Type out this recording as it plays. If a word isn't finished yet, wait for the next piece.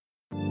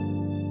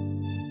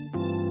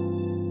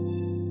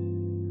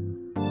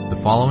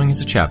following is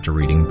a chapter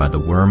reading by the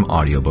Worm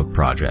Audiobook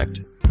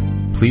Project.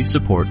 Please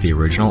support the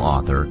original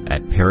author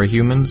at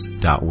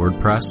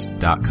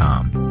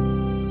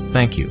parahumans.wordpress.com.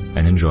 Thank you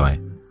and enjoy.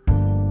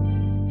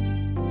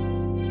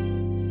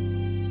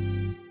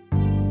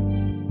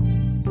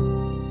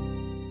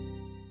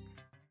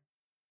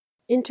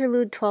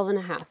 Interlude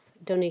 12.5,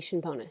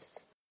 donation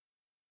bonus.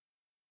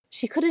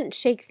 She couldn't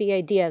shake the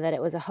idea that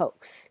it was a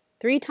hoax.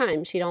 3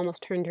 times she'd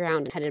almost turned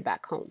around and headed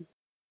back home.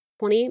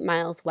 28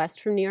 miles west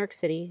from New York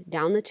City,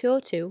 down the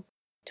 202,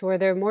 to where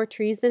there are more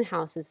trees than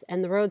houses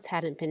and the roads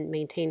hadn't been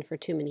maintained for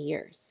too many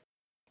years.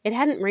 It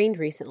hadn't rained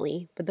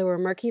recently, but there were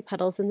murky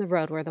puddles in the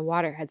road where the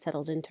water had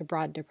settled into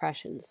broad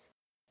depressions.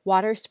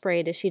 Water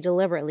sprayed as she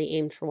deliberately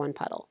aimed for one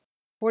puddle.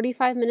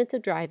 45 minutes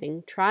of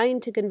driving, trying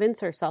to convince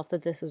herself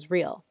that this was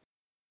real.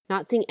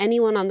 Not seeing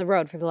anyone on the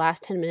road for the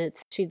last 10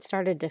 minutes, she'd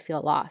started to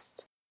feel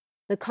lost.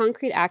 The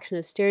concrete action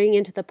of staring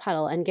into the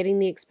puddle and getting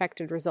the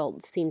expected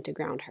results seemed to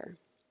ground her.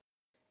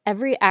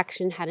 Every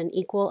action had an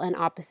equal and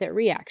opposite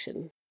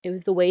reaction. It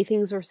was the way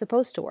things were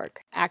supposed to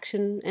work,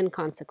 action and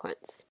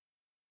consequence.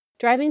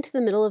 Driving to the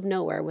middle of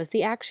nowhere was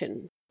the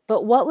action.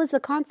 But what was the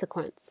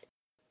consequence?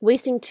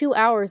 Wasting 2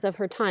 hours of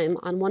her time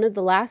on one of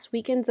the last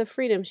weekends of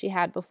freedom she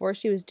had before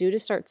she was due to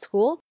start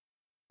school?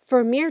 For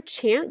a mere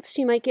chance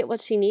she might get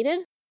what she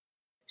needed?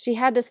 She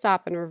had to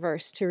stop and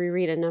reverse to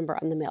reread a number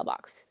on the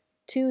mailbox.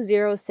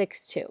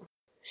 2062.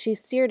 She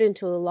steered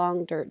into a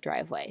long dirt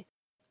driveway.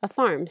 A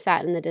farm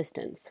sat in the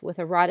distance, with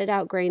a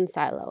rotted-out grain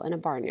silo and a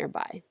barn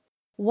nearby.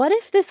 What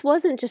if this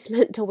wasn't just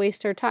meant to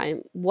waste her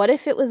time? What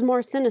if it was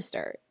more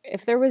sinister?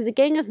 If there was a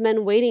gang of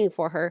men waiting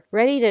for her,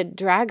 ready to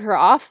drag her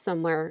off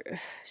somewhere?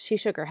 She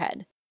shook her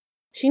head.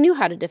 She knew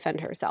how to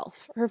defend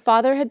herself. Her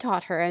father had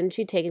taught her, and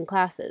she'd taken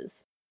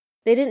classes.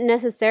 They didn't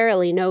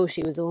necessarily know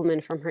she was a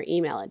woman from her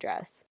email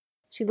address.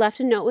 She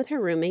left a note with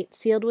her roommate,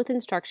 sealed with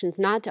instructions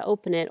not to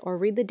open it or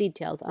read the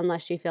details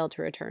unless she failed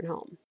to return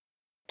home.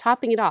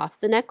 Topping it off,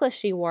 the necklace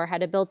she wore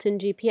had a built-in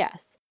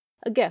GPS,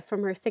 a gift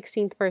from her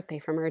 16th birthday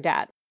from her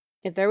dad.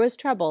 If there was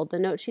trouble, the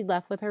note she'd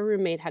left with her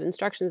roommate had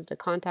instructions to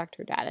contact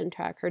her dad and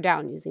track her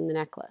down using the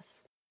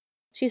necklace.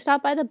 She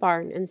stopped by the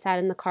barn and sat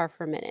in the car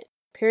for a minute,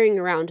 peering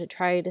around to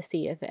try to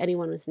see if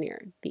anyone was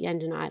near, the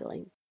engine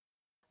idling.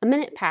 A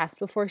minute passed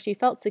before she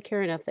felt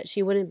secure enough that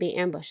she wouldn't be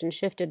ambushed and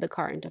shifted the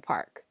car into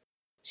park.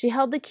 She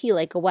held the key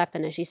like a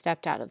weapon as she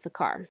stepped out of the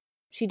car.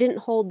 She didn't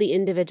hold the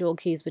individual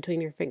keys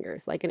between her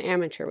fingers like an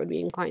amateur would be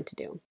inclined to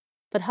do,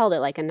 but held it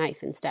like a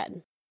knife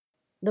instead.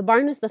 The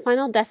barn was the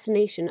final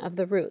destination of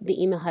the route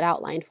the email had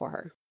outlined for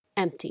her.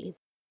 Empty.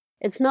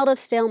 It smelled of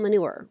stale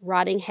manure,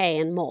 rotting hay,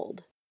 and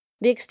mold.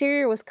 The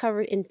exterior was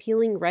covered in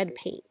peeling red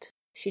paint.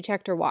 She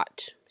checked her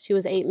watch. She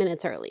was 8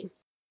 minutes early.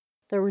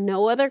 There were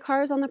no other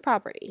cars on the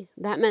property.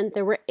 That meant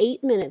there were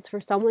 8 minutes for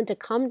someone to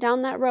come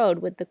down that road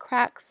with the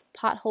cracks,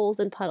 potholes,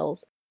 and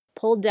puddles,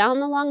 pull down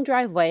the long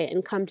driveway,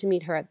 and come to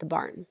meet her at the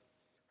barn.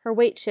 Her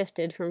weight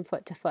shifted from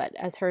foot to foot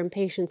as her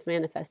impatience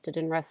manifested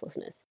in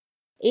restlessness.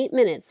 8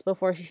 minutes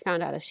before she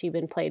found out if she'd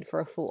been played for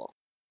a fool.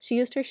 She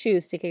used her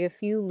shoes to kick a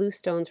few loose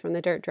stones from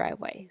the dirt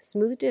driveway,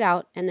 smoothed it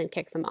out, and then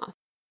kicked them off.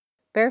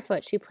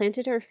 Barefoot, she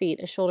planted her feet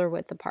a shoulder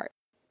width apart,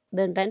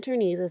 then bent her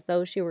knees as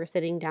though she were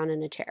sitting down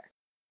in a chair.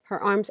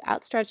 Her arms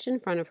outstretched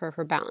in front of her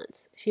for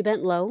balance. She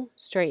bent low,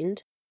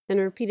 straightened, then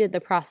repeated the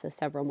process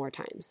several more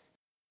times.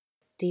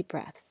 Deep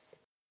breaths.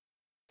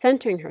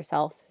 Centering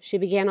herself, she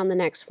began on the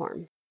next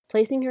form,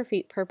 placing her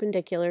feet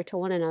perpendicular to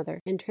one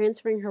another and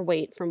transferring her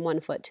weight from one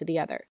foot to the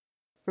other,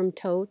 from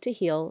toe to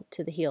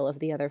the heel of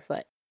the other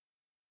foot.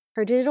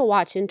 Her digital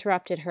watch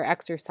interrupted her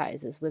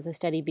exercises with a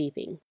steady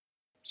beeping.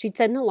 She'd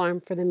set an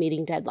alarm for the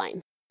meeting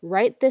deadline.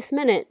 Right this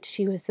minute,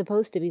 she was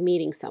supposed to be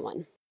meeting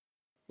someone.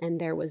 And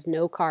there was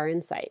no car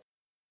in sight.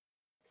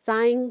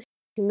 Sighing,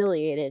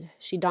 humiliated,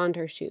 she donned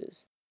her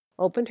shoes,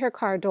 opened her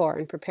car door,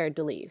 and prepared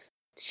to leave.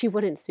 She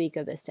wouldn't speak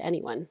of this to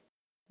anyone.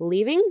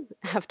 Leaving?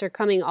 After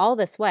coming all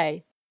this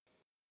way?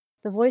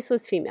 The voice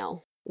was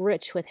female,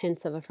 rich with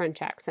hints of a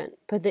French accent,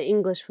 but the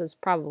English was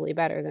probably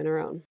better than her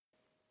own.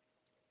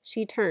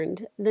 She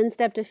turned, then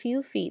stepped a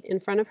few feet in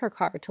front of her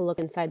car to look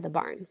inside the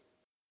barn.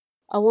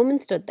 A woman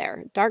stood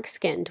there,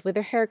 dark-skinned, with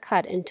her hair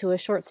cut into a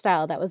short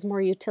style that was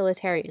more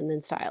utilitarian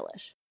than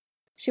stylish.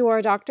 She wore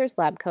a doctor's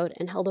lab coat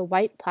and held a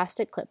white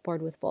plastic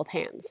clipboard with both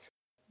hands.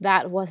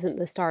 That wasn't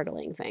the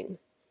startling thing.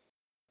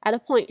 At a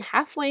point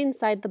halfway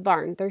inside the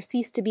barn, there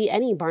ceased to be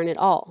any barn at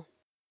all.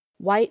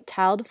 White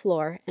tiled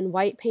floor and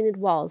white painted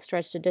walls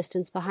stretched a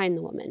distance behind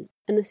the woman,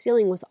 and the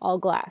ceiling was all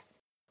glass,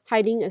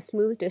 hiding a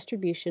smooth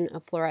distribution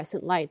of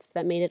fluorescent lights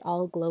that made it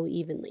all glow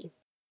evenly.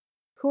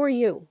 Who are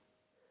you?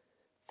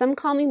 Some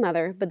call me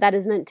Mother, but that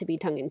is meant to be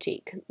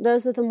tongue-in-cheek.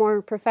 Those with a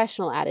more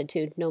professional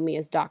attitude know me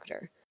as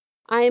Doctor.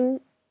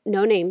 I'm...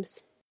 no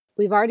names.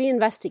 We've already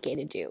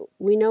investigated you.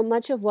 We know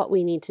much of what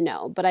we need to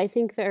know, but I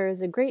think there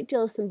is a great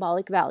deal of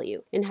symbolic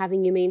value in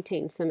having you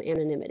maintain some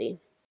anonymity.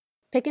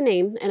 Pick a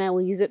name, and I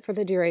will use it for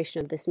the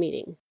duration of this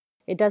meeting.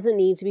 It doesn't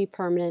need to be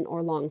permanent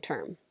or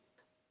long-term.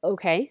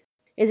 Okay.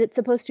 Is it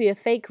supposed to be a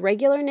fake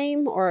regular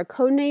name, or a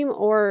code name,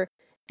 or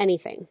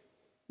anything?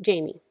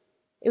 Jamie.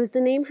 It was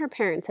the name her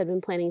parents had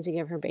been planning to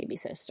give her baby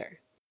sister.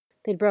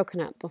 They'd broken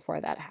up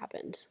before that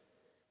happened.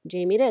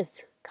 Jamie it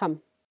is.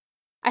 Come.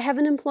 I have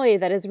an employee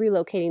that is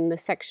relocating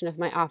this section of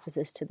my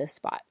offices to this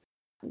spot.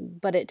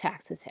 But it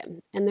taxes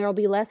him, and there'll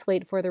be less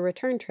wait for the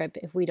return trip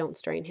if we don't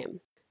strain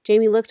him.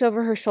 Jamie looked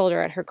over her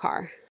shoulder at her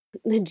car.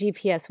 The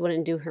GPS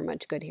wouldn't do her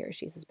much good here,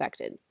 she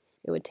suspected.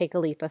 It would take a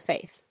leap of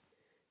faith.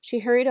 She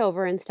hurried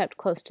over and stepped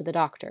close to the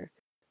doctor,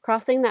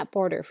 crossing that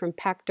border from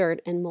packed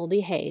dirt and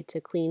moldy hay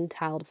to clean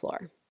tiled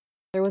floor.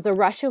 There was a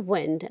rush of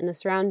wind, and the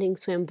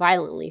surroundings swam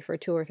violently for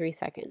 2 or 3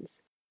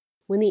 seconds.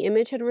 When the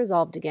image had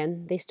resolved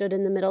again, they stood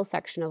in the middle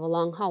section of a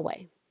long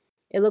hallway.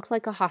 It looked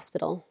like a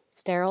hospital,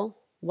 sterile,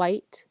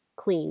 white,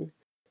 clean,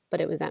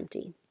 but it was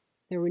empty.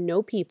 There were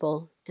no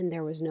people, and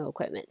there was no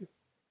equipment.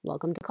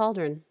 Welcome to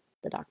Cauldron,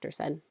 the doctor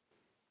said.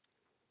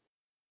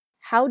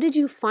 How did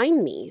you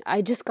find me?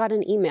 I just got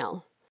an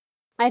email.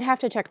 I'd have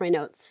to check my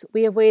notes.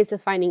 We have ways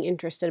of finding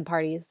interested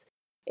parties.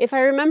 If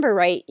I remember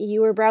right,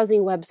 you were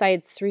browsing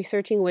websites,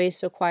 researching ways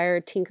to acquire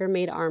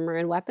Tinker-made armor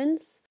and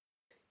weapons?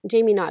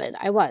 Jamie nodded.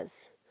 I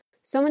was.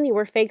 So many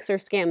were fakes or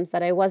scams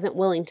that I wasn't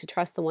willing to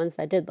trust the ones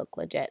that did look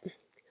legit.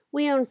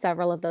 We own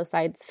several of those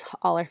sites.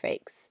 All are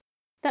fakes.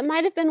 That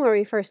might have been where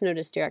we first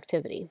noticed your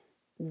activity.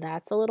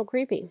 That's a little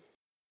creepy.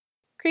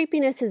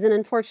 Creepiness is an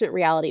unfortunate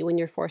reality when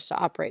you're forced to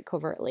operate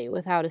covertly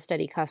without a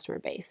steady customer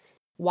base.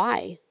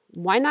 Why?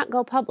 Why not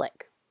go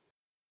public?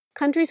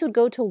 Countries would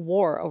go to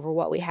war over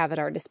what we have at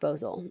our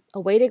disposal, a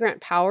way to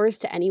grant powers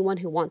to anyone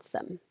who wants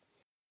them.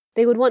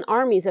 They would want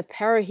armies of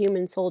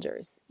parahuman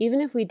soldiers.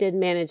 Even if we did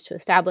manage to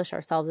establish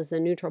ourselves as a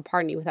neutral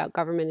party without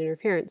government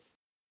interference,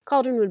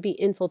 Cauldron would be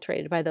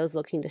infiltrated by those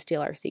looking to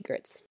steal our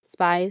secrets.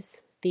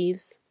 Spies,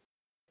 thieves,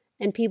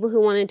 and people who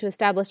wanted to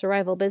establish a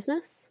rival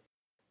business?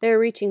 They were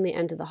reaching the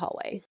end of the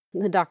hallway.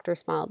 The doctor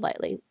smiled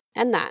lightly.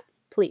 And that,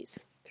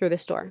 please, through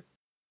this door.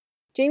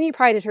 Jamie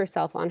prided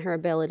herself on her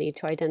ability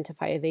to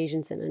identify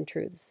evasions and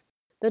untruths.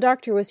 The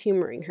doctor was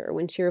humoring her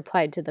when she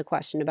replied to the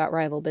question about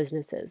rival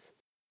businesses.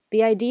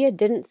 The idea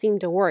didn't seem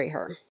to worry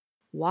her.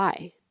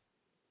 Why?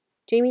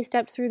 Jamie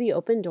stepped through the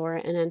open door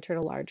and entered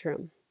a large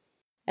room.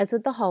 As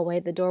with the hallway,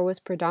 the door was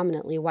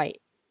predominantly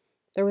white.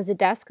 There was a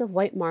desk of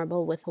white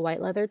marble with a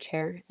white leather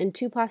chair and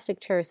 2 plastic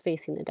chairs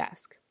facing the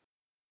desk.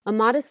 A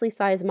modestly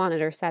sized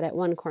monitor sat at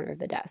one corner of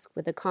the desk,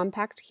 with a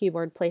compact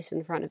keyboard placed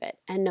in front of it,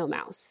 and no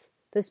mouse.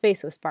 The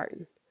space was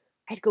Spartan.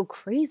 I'd go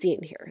crazy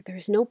in here.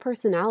 There's no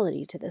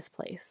personality to this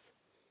place.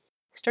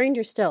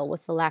 Stranger still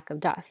was the lack of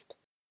dust.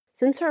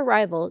 Since her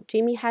arrival,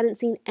 Jamie hadn't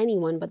seen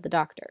anyone but the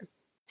doctor.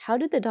 How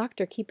did the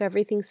doctor keep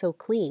everything so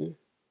clean?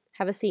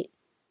 Have a seat.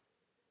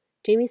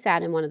 Jamie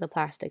sat in one of the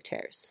plastic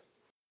chairs.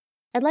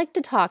 I'd like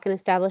to talk and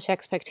establish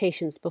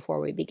expectations before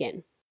we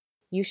begin.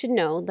 You should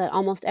know that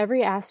almost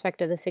every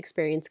aspect of this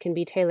experience can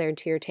be tailored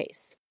to your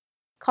tastes.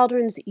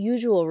 Cauldron's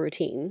usual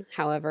routine,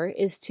 however,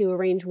 is to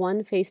arrange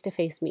one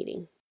face-to-face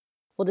meeting.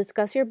 We'll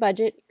discuss your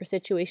budget, your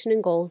situation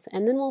and goals,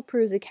 and then we'll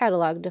peruse a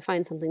catalog to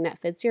find something that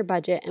fits your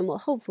budget and will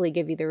hopefully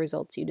give you the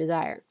results you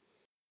desire.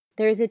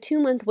 There is a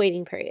 2-month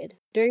waiting period,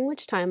 during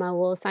which time I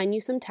will assign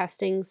you some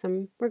testing,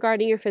 some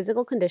regarding your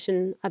physical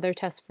condition, other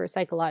tests for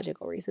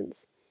psychological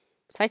reasons.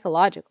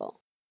 Psychological?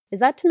 Is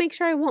that to make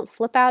sure I won't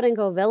flip out and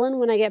go villain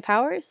when I get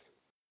powers?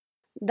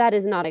 That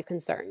is not a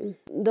concern,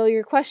 though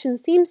your question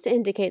seems to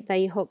indicate that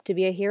you hope to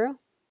be a hero.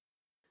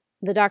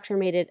 The doctor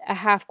made it a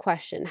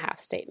half-question,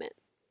 half-statement.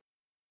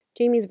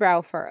 Jamie's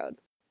brow furrowed.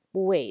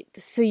 Wait,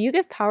 so you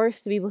give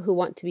powers to people who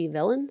want to be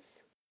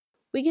villains?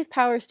 We give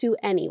powers to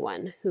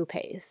anyone who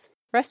pays.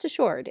 Rest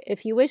assured,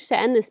 if you wish to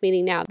end this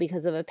meeting now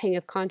because of a pang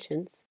of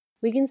conscience,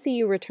 we can see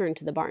you return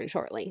to the barn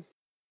shortly.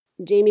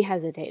 Jamie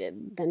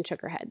hesitated, then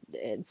shook her head.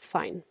 It's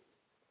fine.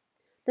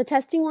 The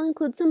testing will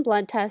include some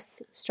blood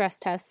tests, stress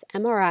tests,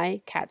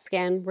 MRI, CAT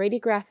scan,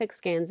 radiographic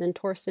scans, and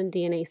Torsten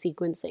DNA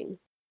sequencing.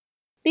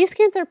 These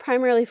scans are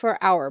primarily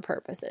for our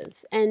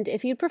purposes, and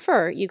if you'd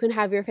prefer, you can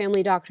have your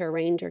family doctor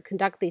arrange or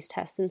conduct these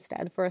tests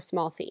instead for a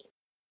small fee.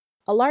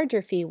 A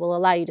larger fee will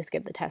allow you to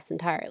skip the tests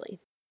entirely.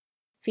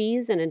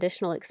 Fees and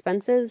additional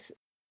expenses?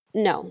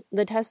 No,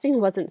 the testing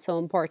wasn't so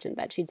important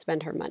that she'd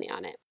spend her money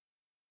on it.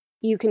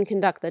 You can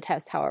conduct the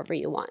tests however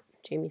you want,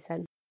 Jamie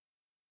said.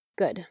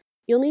 Good.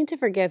 You'll need to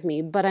forgive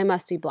me, but I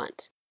must be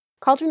blunt.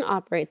 Cauldron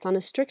operates on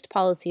a strict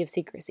policy of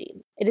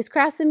secrecy. It is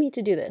crass of me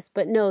to do this,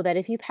 but know that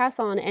if you pass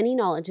on any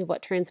knowledge of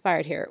what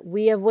transpired here,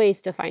 we have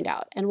ways to find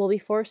out, and will be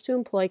forced to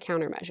employ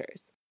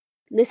countermeasures.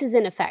 This is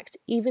in effect,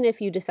 even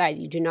if you decide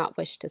you do not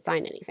wish to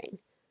sign anything.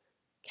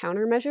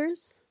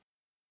 Countermeasures?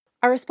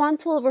 Our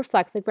response will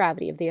reflect the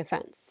gravity of the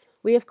offense.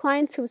 We have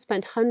clients who have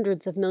spent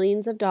hundreds of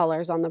millions of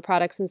dollars on the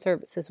products and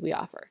services we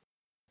offer.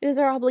 It is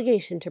our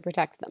obligation to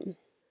protect them.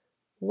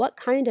 What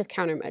kind of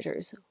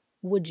countermeasures?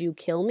 Would you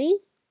kill me?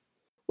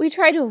 We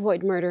try to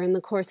avoid murder in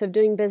the course of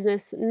doing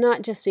business,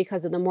 not just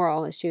because of the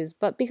moral issues,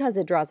 but because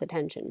it draws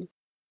attention.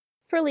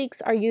 For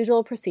leaks, our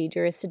usual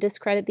procedure is to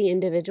discredit the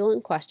individual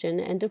in question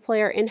and deploy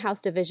our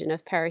in-house division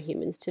of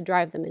parahumans to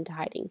drive them into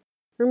hiding,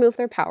 remove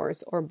their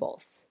powers, or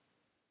both.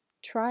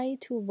 Try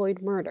to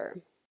avoid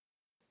murder.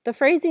 The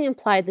phrasing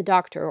implied the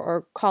doctor,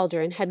 or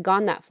Cauldron, had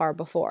gone that far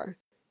before.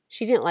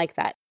 She didn't like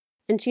that,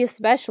 and she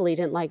especially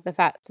didn't like the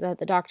fact that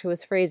the doctor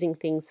was phrasing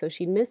things so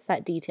she'd miss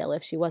that detail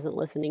if she wasn't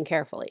listening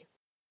carefully.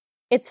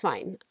 It's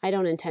fine. I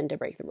don't intend to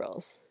break the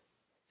rules.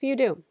 If you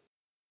do.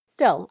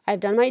 Still, I've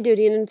done my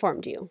duty and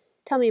informed you.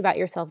 Tell me about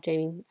yourself,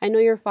 Jamie. I know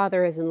your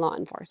father is in law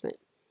enforcement.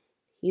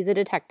 He's a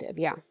detective,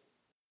 yeah.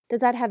 Does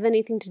that have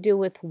anything to do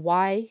with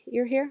why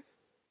you're here?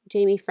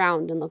 Jamie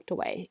frowned and looked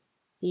away.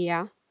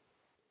 Yeah?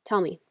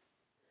 Tell me.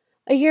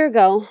 A year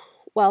ago,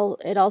 well,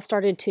 it all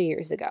started 2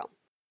 years ago.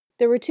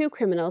 There were 2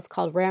 criminals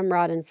called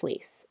Ramrod and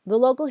Fleece. The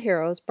local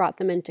heroes brought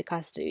them into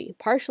custody,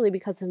 partially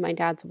because of my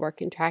dad's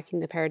work in tracking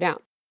the pair down.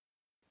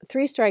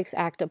 3 Strikes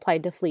Act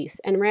applied to Fleece,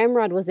 and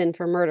Ramrod was in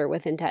for murder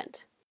with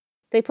intent.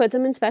 They put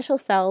them in special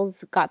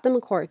cells, got them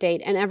a court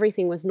date, and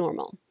everything was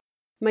normal.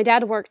 My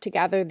dad worked to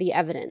gather the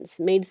evidence,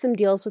 made some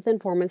deals with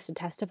informants to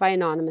testify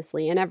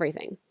anonymously, and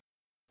everything.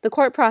 The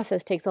court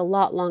process takes a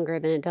lot longer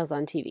than it does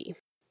on TV.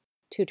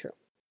 Too true.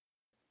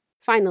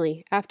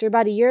 Finally, after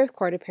about a year of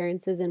court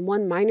appearances and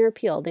 1 minor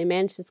appeal they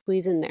managed to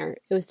squeeze in there,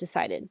 it was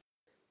decided.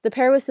 The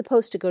pair was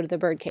supposed to go to the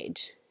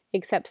birdcage,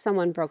 except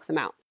someone broke them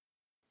out.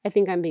 I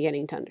think I'm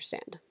beginning to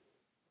understand.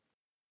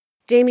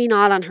 Jamie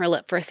gnawed on her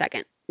lip for a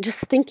second.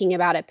 Just thinking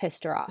about it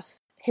pissed her off.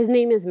 His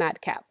name is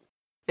Madcap,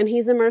 and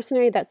he's a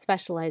mercenary that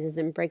specializes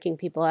in breaking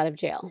people out of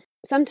jail.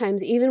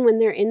 Sometimes even when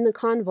they're in the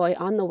convoy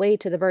on the way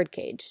to the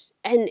birdcage.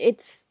 And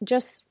it's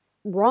just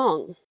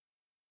wrong.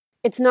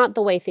 It's not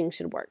the way things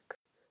should work.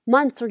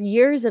 Months or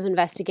years of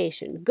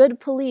investigation, good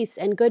police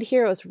and good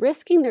heroes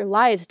risking their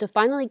lives to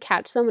finally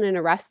catch someone and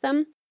arrest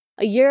them,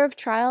 a year of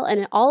trial,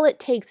 and all it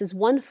takes is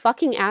 1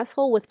 fucking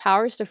asshole with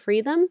powers to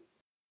free them?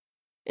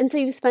 And so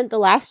you spent the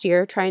last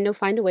year trying to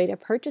find a way to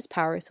purchase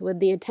powers with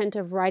the intent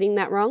of righting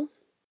that wrong?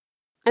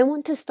 I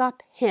want to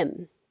stop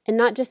him, and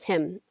not just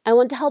him. I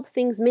want to help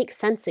things make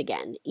sense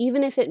again,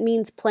 even if it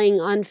means playing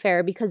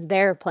unfair because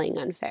they're playing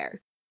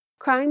unfair.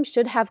 Crime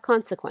should have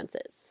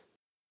consequences.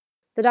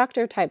 The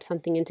doctor typed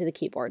something into the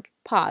keyboard,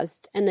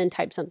 paused, and then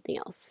typed something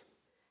else.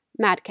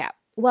 Madcap.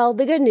 Well,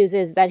 the good news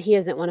is that he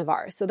isn't one of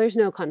ours, so there's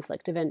no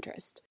conflict of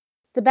interest.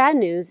 The bad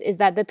news is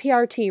that the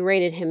PRT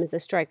rated him as a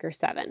Striker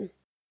 7.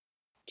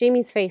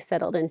 Jamie's face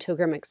settled into a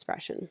grim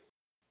expression.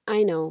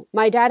 I know.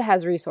 My dad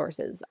has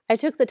resources. I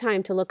took the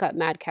time to look up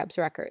Madcap's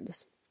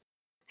records.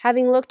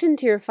 Having looked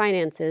into your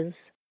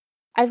finances,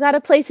 I've got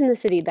a place in the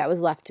city that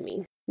was left to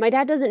me. My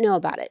dad doesn't know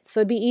about it, so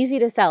it'd be easy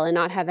to sell and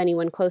not have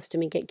anyone close to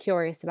me get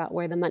curious about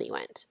where the money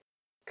went.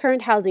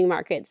 Current housing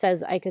market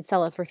says I could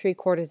sell it for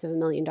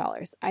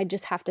 $750,000. I'd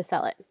just have to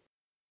sell it.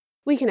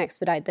 We can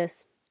expedite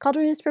this.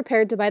 Cauldron is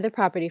prepared to buy the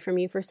property from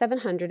you for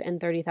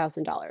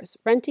 $730,000,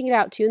 renting it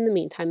out to you in the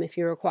meantime if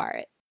you require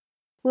it.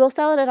 We'll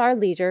sell it at our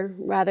leisure,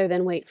 rather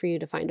than wait for you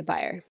to find a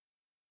buyer.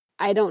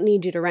 I don't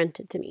need you to rent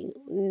it to me.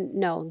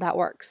 No, that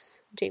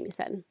works, Jamie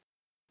said.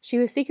 She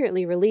was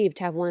secretly relieved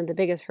to have one of the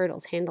biggest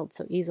hurdles handled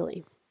so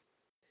easily.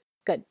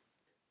 Good.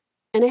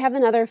 And I have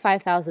another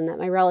 $5,000 that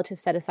my relative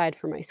set aside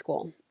for my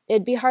school.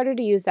 It'd be harder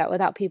to use that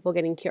without people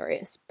getting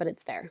curious, but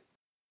it's there.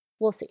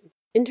 We'll see.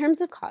 In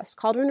terms of cost,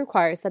 Cauldron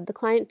requires that the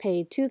client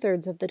pay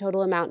 2/3 of the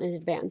total amount in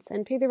advance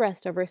and pay the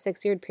rest over a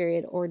 6-year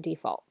period or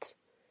default.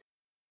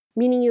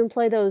 Meaning you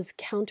employ those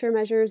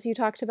countermeasures you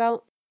talked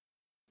about?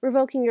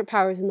 Revoking your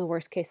powers in the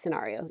worst-case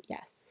scenario,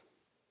 yes.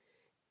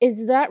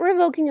 Is that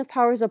revoking of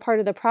powers a part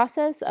of the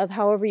process of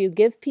however you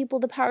give people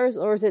the powers,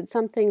 or is it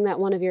something that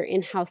one of your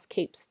in-house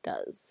capes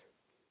does?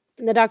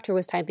 The doctor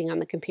was typing on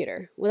the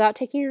computer. Without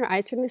taking her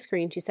eyes from the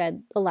screen, she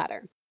said, the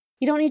latter.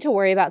 You don't need to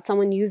worry about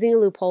someone using a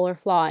loophole or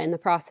flaw in the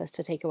process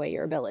to take away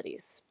your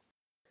abilities.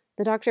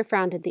 The doctor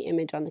frowned at the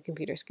image on the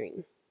computer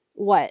screen.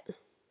 What?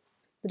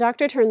 The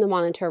doctor turned the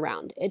monitor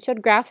around. It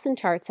showed graphs and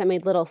charts that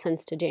made little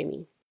sense to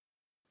Jamie.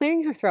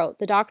 Clearing her throat,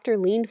 the doctor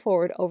leaned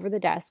forward over the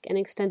desk and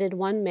extended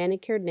one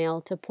manicured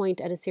nail to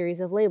point at a series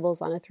of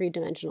labels on a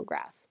 3-dimensional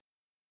graph.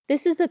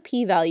 This is the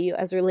p-value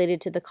as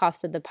related to the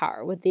cost of the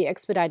power, with the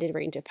expedited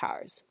range of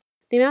powers.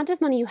 The amount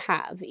of money you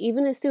have,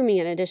 even assuming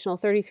an additional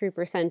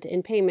 33%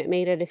 in payment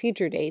made at a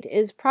future date,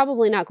 is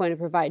probably not going to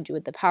provide you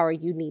with the power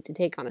you need to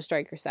take on a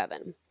Striker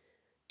 7.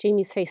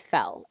 Jamie's face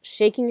fell.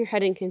 Shaking her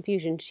head in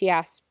confusion, she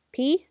asked,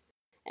 P?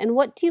 And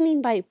what do you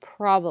mean by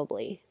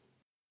probably?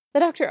 The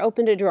doctor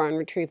opened a drawer and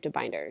retrieved a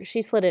binder.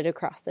 She slid it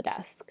across the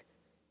desk.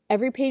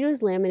 Every page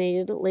was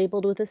laminated,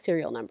 labeled with a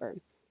serial number.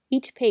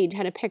 Each page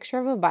had a picture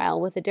of a vial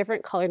with a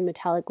different colored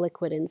metallic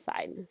liquid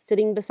inside,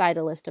 sitting beside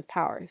a list of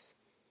powers.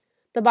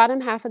 The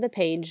bottom half of the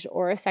page,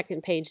 or a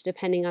second page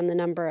depending on the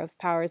number of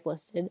powers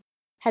listed,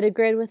 had a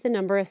grid with a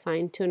number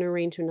assigned to an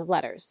arrangement of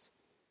letters.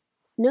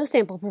 No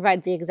sample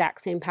provides the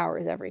exact same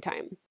powers every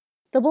time.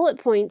 The bullet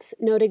points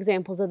note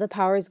examples of the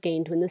powers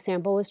gained when the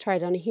sample was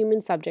tried on a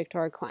human subject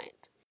or a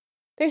client.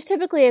 There's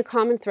typically a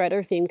common thread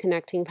or theme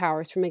connecting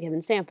powers from a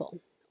given sample.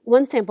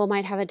 One sample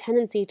might have a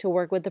tendency to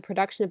work with the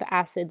production of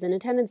acids and a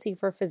tendency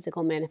for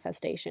physical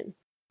manifestation.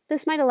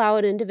 This might allow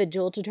an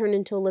individual to turn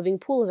into a living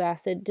pool of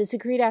acid, to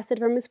secrete acid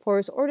from his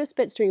pores, or to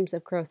spit streams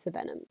of corrosive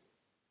venom.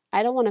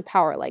 I don't want a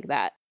power like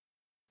that.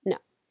 No.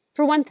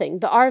 For one thing,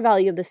 the R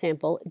value of the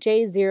sample,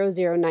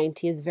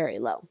 J0090, is very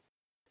low.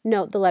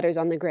 Note the letters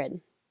on the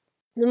grid.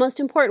 The most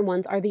important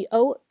ones are the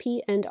O,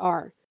 P, and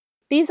R.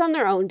 These on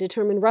their own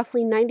determine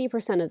roughly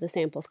 90% of the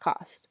sample's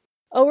cost.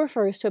 O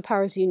refers to a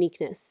power's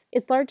uniqueness.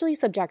 It's largely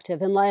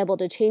subjective and liable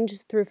to change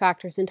through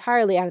factors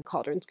entirely out of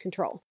Cauldron's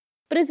control,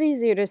 but it's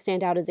easier to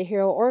stand out as a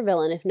hero or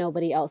villain if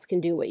nobody else can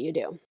do what you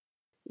do.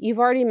 You've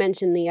already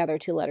mentioned the other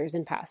two letters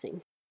in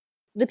passing.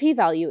 The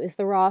p-value is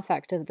the raw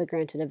effect of the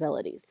granted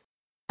abilities.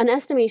 An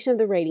estimation of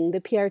the rating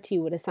the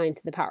PRT would assign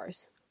to the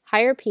powers.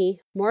 Higher P,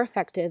 more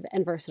effective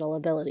and versatile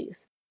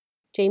abilities.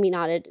 Jamie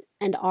nodded.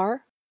 And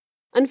R?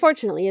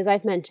 Unfortunately, as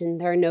I've mentioned,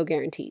 there are no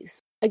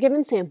guarantees. A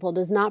given sample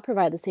does not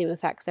provide the same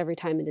effects every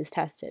time it is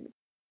tested.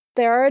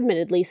 There are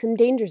admittedly some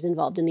dangers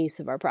involved in the use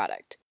of our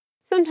product.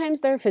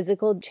 Sometimes there are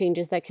physical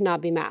changes that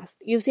cannot be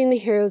masked. You've seen the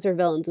heroes or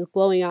villains with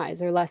glowing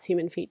eyes or less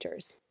human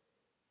features.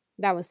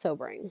 That was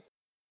sobering.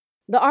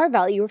 The R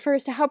value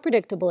refers to how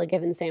predictable a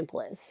given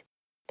sample is.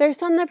 There are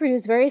some that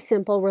produce very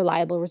simple,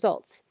 reliable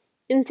results.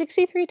 In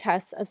 63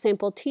 tests of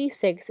sample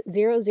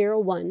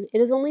T6001, it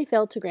has only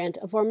failed to grant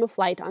a form of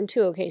flight on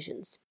 2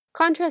 occasions.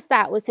 Contrast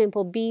that with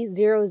sample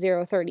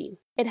B0030.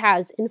 It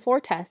has, in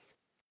 4 tests,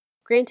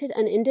 granted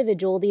an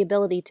individual the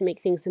ability to make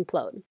things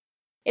implode.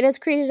 It has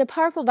created a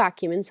powerful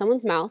vacuum in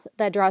someone's mouth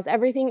that draws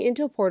everything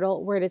into a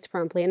portal where it is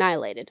promptly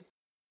annihilated.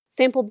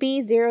 Sample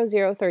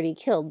B0030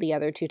 killed the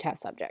other 2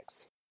 test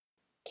subjects.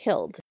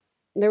 Killed.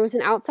 There was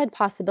an outside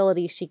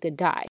possibility she could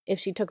die, if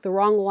she took the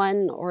wrong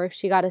one or if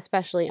she got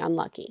especially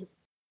unlucky.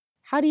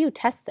 How do you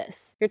test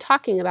this? You're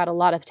talking about a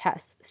lot of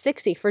tests,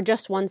 60 for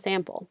just one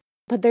sample.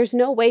 But there's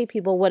no way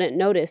people wouldn't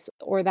notice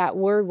or that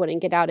word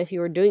wouldn't get out if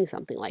you were doing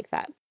something like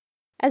that.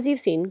 As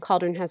you've seen,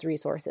 Cauldron has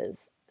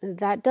resources.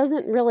 That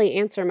doesn't really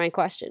answer my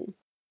question.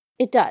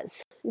 It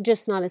does,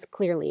 just not as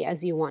clearly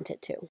as you want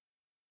it to.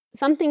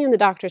 Something in the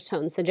doctor's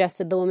tone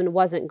suggested the woman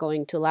wasn't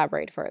going to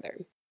elaborate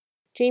further.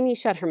 Jamie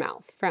shut her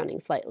mouth, frowning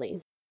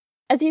slightly.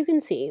 As you can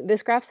see,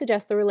 this graph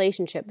suggests the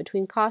relationship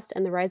between cost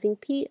and the rising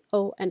P,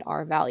 O, and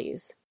R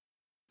values.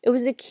 It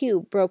was a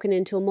cube broken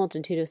into a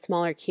multitude of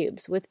smaller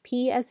cubes, with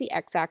P as the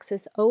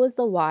x-axis, O as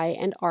the y,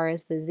 and R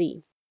as the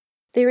z.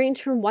 They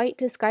range from white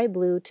to sky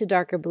blue to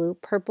darker blue,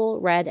 purple,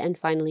 red, and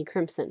finally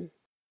crimson.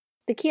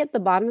 The key at the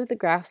bottom of the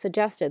graph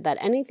suggested that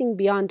anything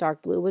beyond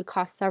dark blue would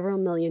cost several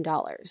 $1 million.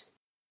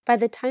 By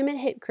the time it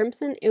hit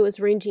crimson, it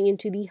was ranging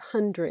into the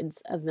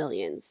hundreds of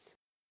millions.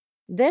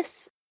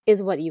 This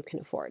is what you can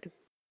afford.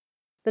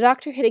 The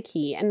doctor hit a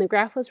key, and the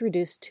graph was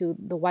reduced to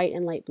the white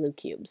and light blue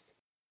cubes.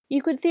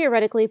 You could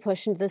theoretically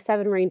push into the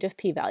 7 range of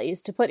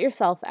p-values to put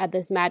yourself at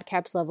this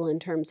madcap's level in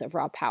terms of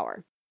raw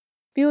power.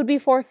 But you would be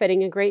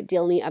forfeiting a great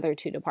deal in the other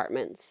 2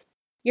 departments.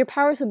 Your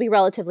powers would be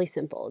relatively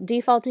simple,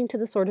 defaulting to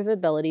the sort of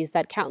abilities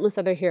that countless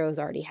other heroes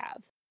already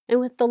have. And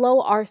with the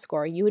low R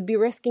score, you would be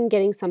risking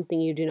getting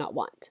something you do not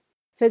want.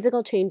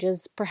 Physical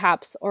changes,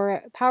 perhaps,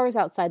 or powers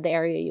outside the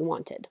area you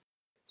wanted.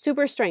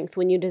 Super strength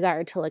when you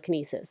desired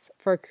telekinesis,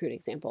 for a crude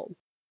example.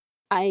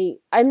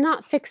 I'm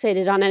not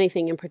fixated on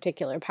anything in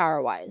particular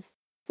power-wise.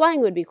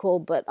 Flying would be cool,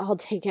 but I'll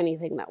take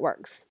anything that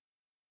works.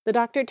 The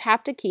doctor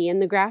tapped a key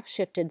and the graph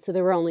shifted so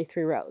there were only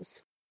 3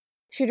 rows.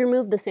 She'd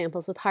removed the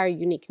samples with higher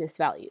uniqueness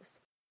values.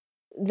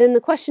 Then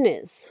the question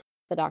is,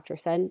 the doctor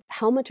said,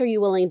 how much are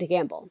you willing to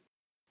gamble?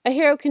 A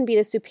hero can beat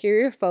a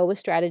superior foe with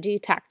strategy,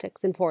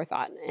 tactics, and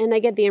forethought, and I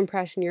get the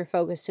impression you're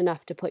focused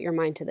enough to put your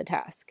mind to the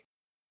task.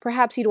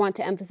 Perhaps you'd want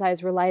to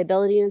emphasize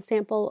reliability in a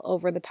sample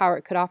over the power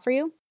it could offer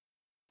you?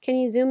 Can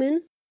you zoom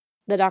in?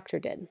 The doctor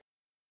did.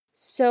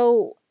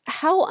 So,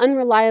 how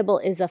unreliable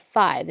is a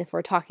 5 if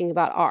we're talking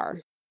about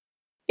R?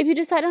 If you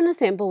decide on a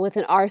sample with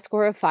an R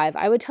score of 5,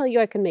 I would tell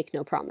you I can make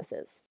no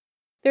promises.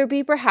 There would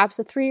be perhaps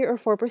a 3 or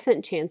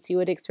 4% chance you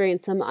would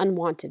experience some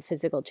unwanted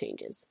physical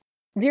changes.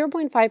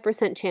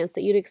 0.5% chance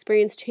that you'd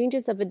experience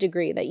changes of a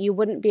degree that you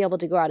wouldn't be able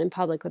to go out in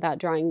public without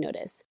drawing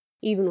notice,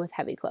 even with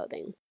heavy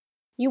clothing.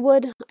 You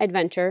would, I'd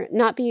venture,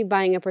 not be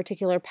buying a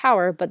particular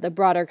power, but the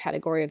broader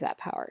category of that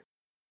power.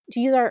 To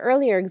use our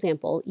earlier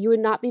example, you would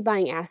not be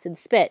buying acid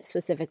spit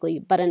specifically,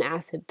 but an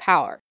acid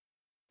power.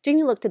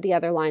 Jamie looked at the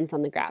other lines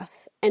on the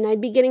graph, and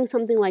I'd be getting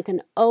something like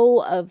an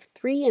O of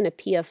 3 and a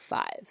P of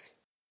 5.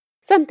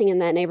 Something in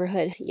that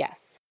neighborhood,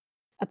 yes.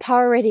 A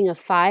power rating of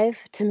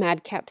 5 to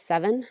madcap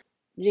 7?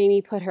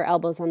 Jamie put her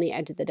elbows on the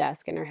edge of the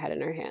desk and her head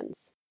in her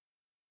hands.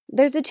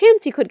 There's a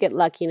chance you could get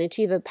lucky and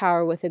achieve a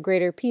power with a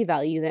greater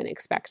p-value than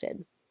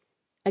expected.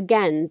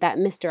 Again, that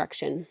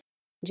misdirection.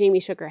 Jamie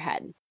shook her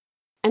head.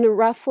 And a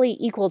roughly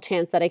equal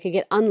chance that I could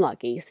get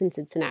unlucky since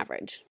it's an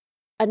average.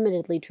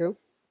 Admittedly true.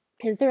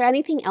 Is there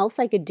anything else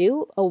I could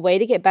do? A way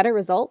to get better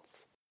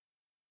results?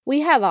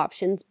 We have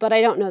options, but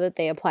I don't know that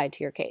they apply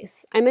to your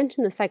case. I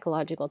mentioned the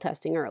psychological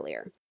testing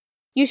earlier.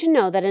 You should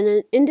know that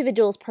an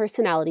individual's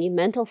personality,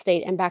 mental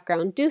state, and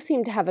background do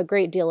seem to have a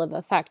great deal of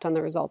effect on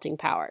the resulting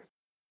power.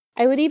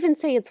 I would even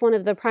say it's one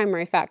of the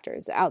primary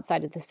factors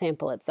outside of the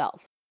sample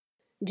itself.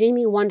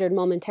 Jamie wondered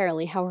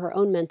momentarily how her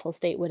own mental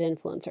state would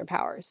influence her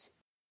powers.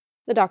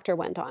 The doctor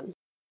went on.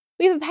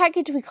 We have a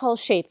package we call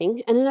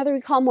Shaping and another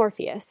we call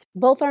Morpheus.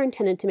 Both are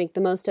intended to make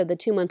the most of the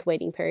 2-month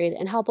waiting period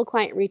and help a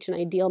client reach an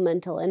ideal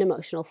mental and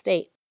emotional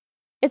state.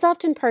 It's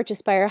often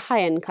purchased by our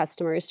high-end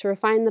customers to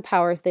refine the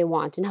powers they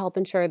want and help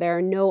ensure there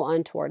are no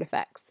untoward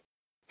effects.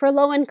 For a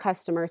low-end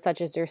customer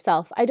such as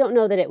yourself, I don't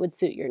know that it would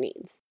suit your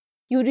needs.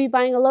 You would be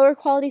buying a lower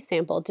quality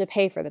sample to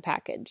pay for the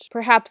package,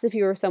 perhaps if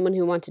you were someone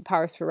who wanted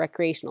powers for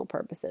recreational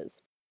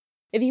purposes.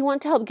 If you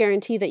want to help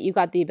guarantee that you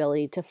got the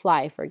ability to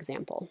fly, for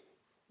example.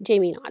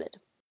 Jamie nodded.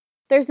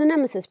 There's the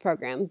Nemesis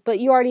program, but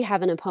you already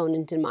have an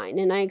opponent in mind,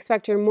 and I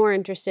expect you're more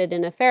interested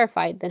in a fair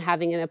fight than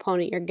having an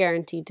opponent you're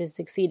guaranteed to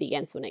succeed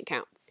against when it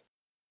counts.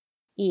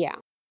 Yeah.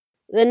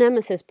 The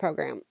Nemesis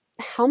program.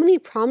 How many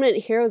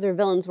prominent heroes or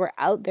villains were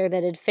out there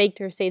that had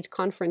faked or staged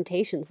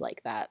confrontations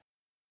like that?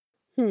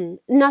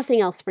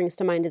 Nothing else springs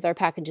to mind as our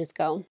packages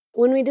go.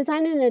 When we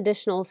design an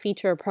additional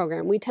feature or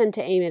program, we tend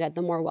to aim it at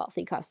the more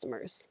wealthy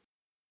customers.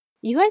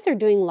 You guys are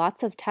doing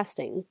lots of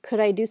testing. Could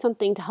I do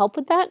something to help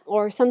with that?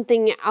 Or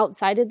something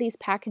outside of these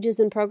packages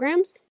and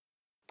programs?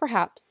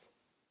 Perhaps.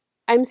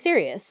 I'm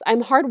serious.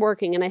 I'm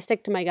hardworking and I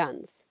stick to my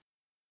guns.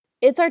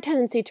 It's our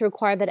tendency to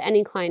require that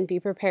any client be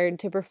prepared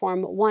to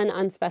perform one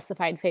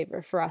unspecified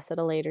favor for us at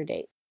a later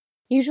date.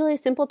 Usually a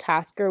simple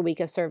task or a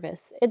week of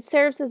service. It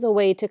serves as a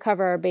way to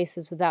cover our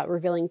bases without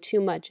revealing too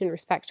much in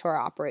respect to our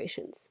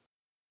operations.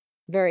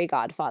 Very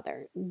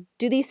Godfather.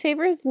 Do these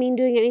favors mean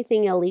doing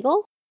anything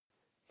illegal?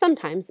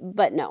 Sometimes,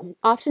 but no.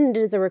 Often it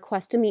is a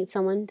request to meet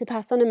someone, to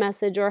pass on a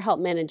message, or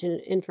help manage an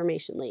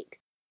information leak.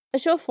 A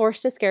show of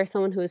force to scare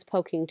someone who is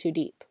poking too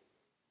deep.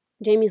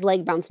 Jamie's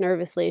leg bounced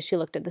nervously as she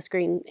looked at the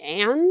screen.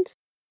 And?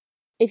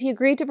 If you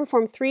agreed to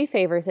perform 3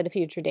 favors at a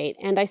future date,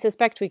 and I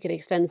suspect we could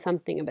extend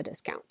something of a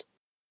discount.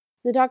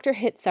 The doctor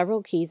hit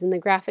several keys and the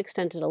graph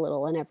extended a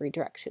little in every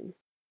direction.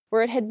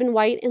 Where it had been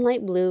white and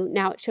light blue,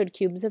 now it showed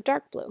cubes of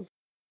dark blue.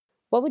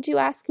 What would you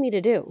ask me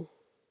to do?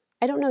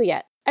 I don't know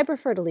yet. I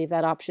prefer to leave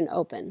that option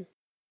open.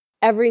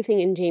 Everything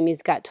in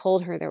Jamie's gut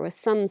told her there was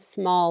some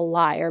small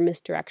lie or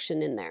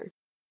misdirection in there.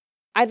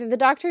 Either the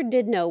doctor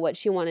did know what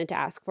she wanted to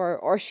ask for,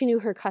 or she knew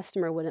her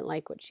customer wouldn't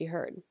like what she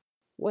heard.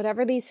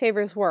 Whatever these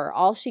favors were,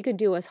 all she could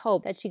do was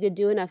hope that she could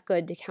do enough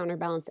good to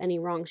counterbalance any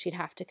wrong she'd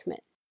have to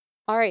commit.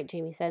 All right,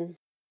 Jamie said.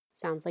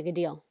 Sounds like a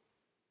deal.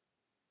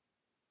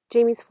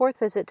 Jamie's 4th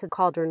visit to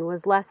Cauldron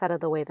was less out of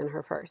the way than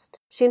her first.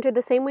 She entered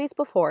the same way as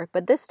before,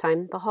 but this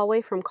time the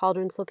hallway from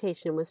Cauldron's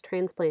location was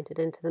transplanted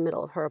into the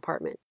middle of her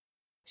apartment.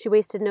 She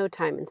wasted no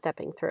time in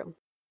stepping through.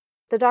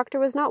 The doctor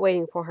was not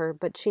waiting for her,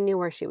 but she knew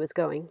where she was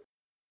going.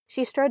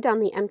 She strode down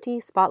the empty,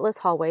 spotless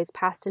hallways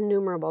past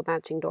innumerable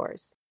matching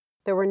doors.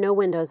 There were no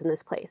windows in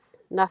this place,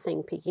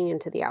 nothing peeking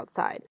into the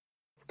outside.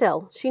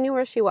 Still, she knew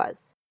where she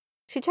was.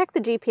 She checked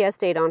the GPS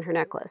data on her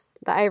necklace,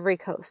 the Ivory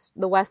Coast,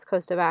 the west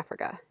coast of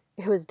Africa.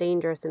 It was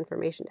dangerous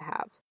information to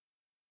have.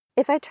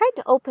 If I tried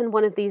to open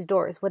one of these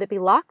doors, would it be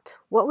locked?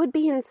 What would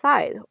be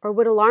inside? Or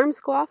would alarms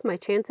go off, my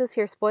chances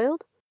here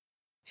spoiled?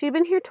 She'd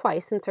been here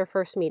twice since her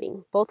first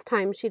meeting. Both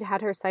times she'd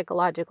had her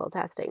psychological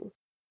testing.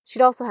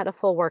 She'd also had a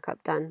full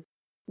workup done.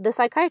 The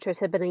psychiatrist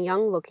had been a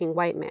young-looking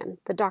white man,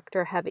 the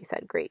doctor a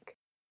heavy-set Greek.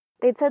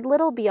 They'd said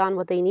little beyond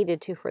what they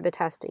needed to for the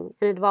testing,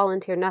 and had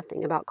volunteered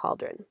nothing about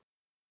Cauldron.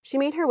 She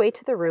made her way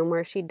to the room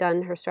where she'd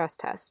done her stress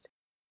test.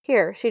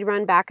 Here, she'd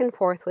run back and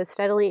forth with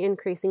steadily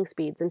increasing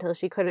speeds until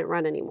she couldn't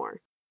run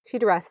anymore.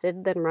 She'd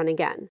rested, then run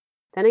again,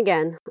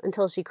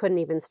 until she couldn't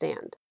even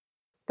stand.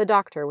 The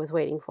doctor was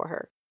waiting for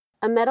her.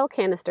 A metal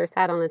canister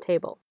sat on a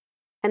table,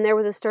 and there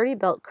was a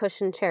sturdy-built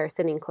cushioned chair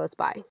sitting close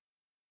by.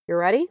 "You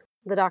ready?"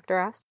 the doctor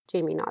asked.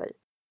 Jamie nodded.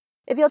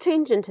 "If you'll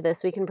change into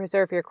this, we can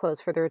preserve your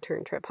clothes for the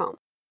return trip home."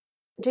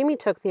 Jamie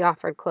took the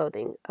offered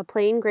clothing, a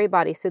plain gray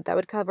bodysuit that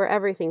would cover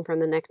everything from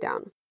the neck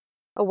down.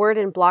 A word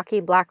in blocky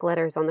black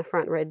letters on the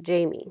front read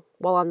Jamie,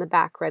 while on the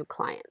back read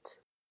Client.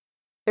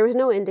 There was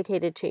no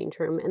indicated change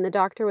room, and the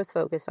doctor was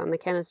focused on the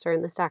canister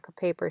and the stack of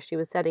papers she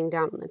was setting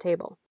down on the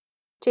table.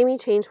 Jamie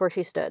changed where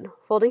she stood,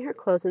 folding her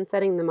clothes and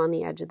setting them on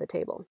the edge of the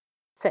table.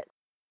 "Sit."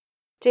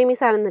 Jamie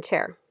sat in the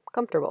chair,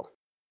 comfortable.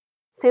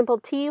 Sample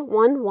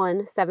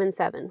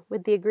T1177,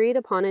 with the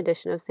agreed-upon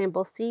addition of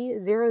sample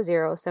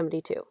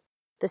C0072.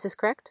 This is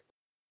correct?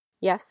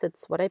 Yes,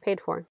 it's what I paid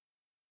for.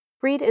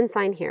 Read and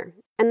sign here.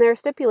 And there are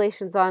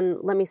stipulations on,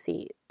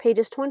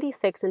 pages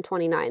 26 and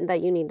 29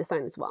 that you need to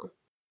sign as well.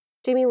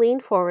 Jamie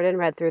leaned forward and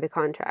read through the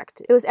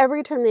contract. It was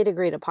every term they'd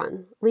agreed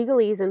upon,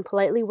 legalese and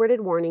politely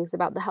worded warnings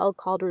about the hell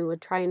Cauldron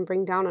would try and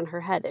bring down on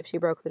her head if she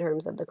broke the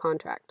terms of the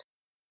contract.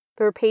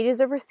 There were pages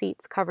of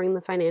receipts covering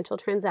the financial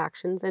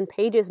transactions and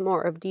pages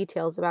more of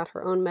details about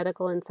her own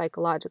medical and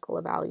psychological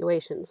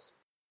evaluations.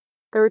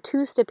 There were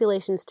 2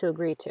 stipulations to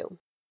agree to.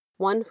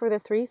 One for the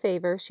 3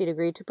 favors she'd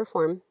agreed to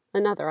perform,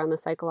 another on the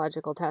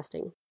psychological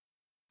testing.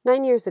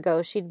 9 years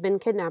ago, she'd been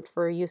kidnapped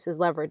for her use as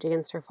leverage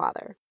against her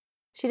father.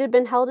 She'd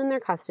been held in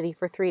their custody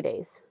for 3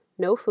 days.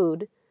 No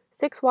food,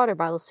 6 water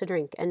bottles to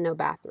drink, and no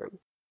bathroom.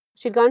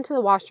 She'd gone to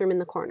the washroom in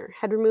the corner,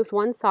 had removed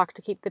one sock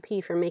to keep the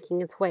pee from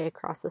making its way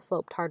across the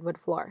sloped hardwood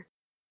floor.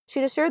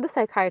 She'd assured the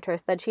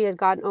psychiatrist that she had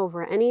gotten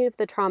over any of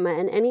the trauma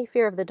and any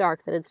fear of the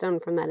dark that had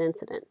stemmed from that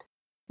incident.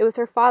 It was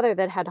her father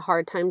that had a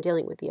hard time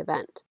dealing with the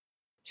event.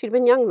 She'd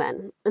been young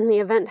then, and the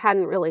event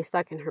hadn't really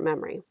stuck in her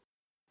memory.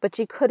 But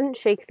she couldn't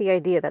shake the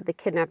idea that the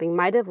kidnapping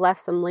might have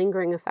left some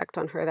lingering effect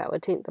on her that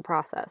would taint the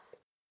process.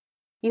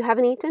 "You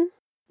haven't eaten?"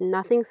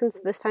 "Nothing since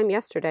this time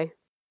yesterday."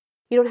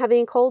 "You don't have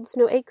any colds,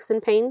 no aches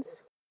and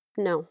pains?"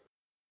 "No."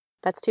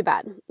 "That's too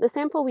bad. The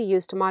sample we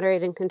use to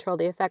moderate and control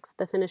the effects of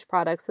the finished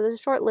products has a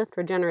short-lived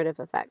regenerative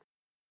effect.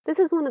 This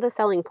is one of the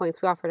selling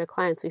points we offer to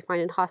clients we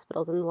find in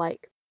hospitals and the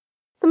like.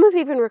 Some have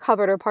even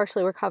recovered or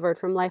partially recovered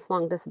from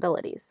lifelong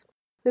disabilities.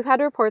 We've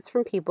had reports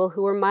from people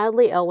who were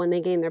mildly ill when they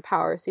gained their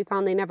powers who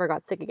found they never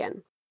got sick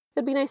again.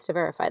 It'd be nice to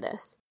verify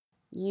this."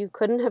 "You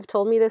couldn't have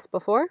told me this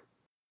before?"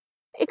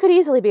 "It could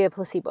easily be a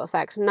placebo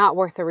effect, not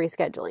worth the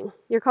rescheduling.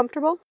 You're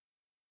comfortable?"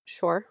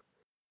 "Sure."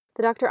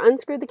 The doctor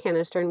unscrewed the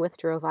canister and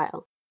withdrew a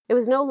vial. It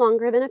was no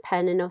longer than a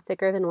pen and no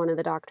thicker than one of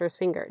the doctor's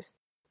fingers.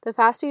 The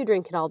faster you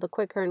drink it all, the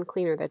quicker and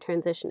cleaner the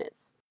transition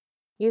is.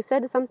 "You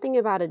said something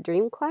about a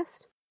dream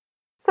quest?"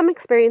 "Some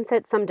experience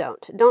it, some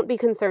don't. Don't be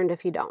concerned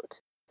if you don't.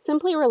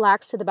 Simply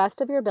relax to the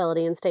best of your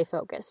ability and stay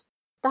focused.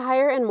 The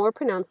higher and more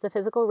pronounced the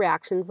physical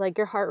reactions like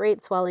your heart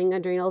rate, swelling,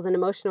 adrenals, and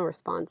emotional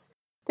response,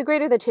 the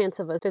greater the chance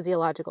of a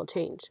physiological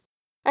change.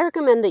 I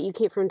recommend that you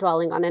keep from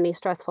dwelling on any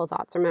stressful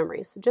thoughts or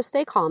memories. Just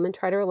stay calm and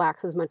try to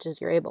relax as much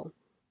as you're able."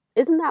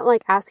 Isn't that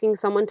like asking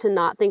someone to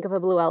not think of a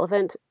blue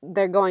elephant?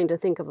 They're going to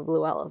think of a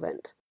blue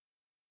elephant.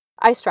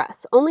 I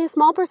stress, only a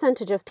small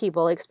percentage of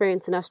people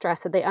experience enough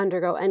stress that they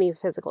undergo any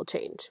physical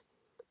change.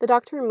 The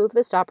doctor removed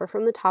the stopper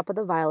from the top of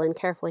the vial and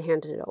carefully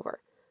handed it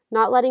over,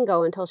 not letting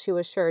go until she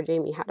was sure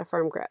Jamie had a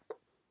firm grip.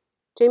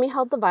 Jamie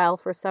held the vial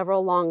for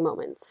several long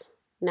moments.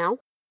 "Now?"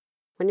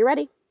 "When you're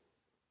ready."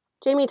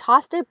 Jamie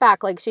tossed it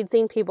back like she'd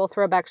seen people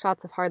throw back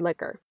shots of hard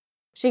liquor.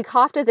 She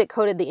coughed as it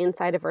coated the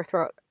inside of her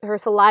throat, her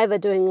saliva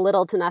doing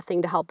little to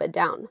nothing to help it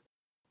down.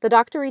 The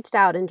doctor reached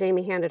out and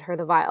Jamie handed her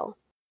the vial.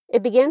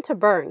 It began to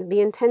burn, the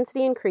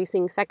intensity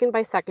increasing second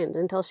by second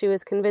until she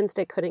was convinced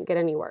it couldn't get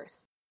any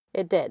worse.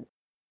 It did.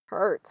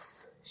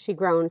 "Hurts," she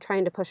groaned,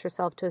 trying to push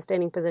herself to a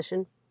standing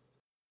position.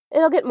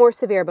 "It'll get more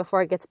severe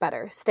before it gets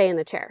better. Stay in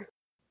the chair."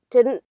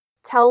 "Didn't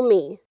tell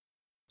me."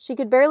 She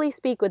could barely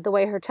speak with the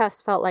way her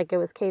chest felt like it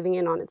was caving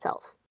in on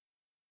itself.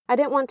 "I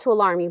didn't want to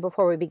alarm you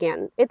before we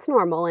began. It's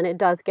normal, and it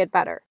does get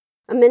better.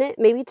 A minute,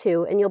 maybe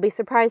 2, and you'll be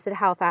surprised at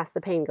how fast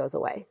the pain goes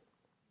away."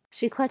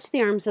 She clutched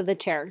the arms of the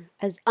chair,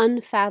 as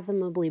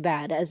unfathomably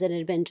bad as it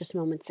had been just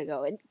moments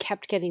ago. It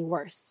kept getting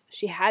worse.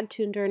 She had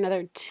to endure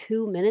another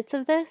 2 minutes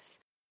of this?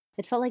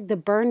 It felt like the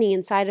burning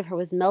inside of her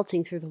was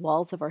melting through the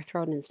walls of her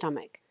throat and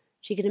stomach.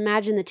 She could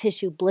imagine the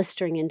tissue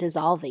blistering and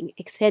dissolving,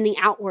 expanding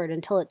outward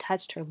until it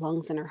touched her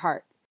lungs and her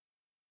heart.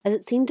 As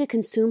it seemed to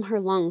consume her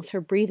lungs,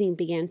 her breathing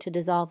began to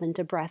dissolve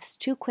into breaths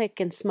too quick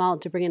and small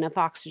to bring enough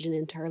oxygen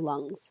into her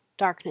lungs.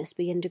 Darkness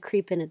began to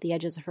creep in at the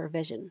edges of her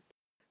vision.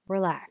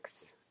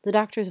 "Relax." The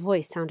doctor's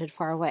voice sounded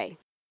far away.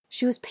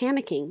 She was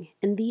panicking,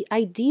 and the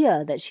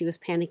idea that she was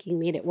panicking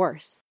made it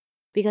worse,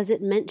 because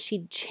it meant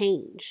she'd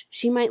change.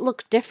 She might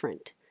look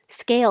different.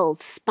 Scales,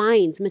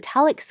 spines,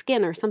 metallic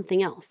skin, or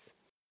something else.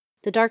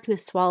 The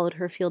darkness swallowed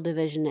her field of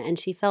vision, and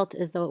she felt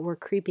as though it were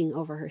creeping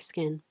over her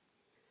skin.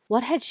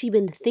 What had she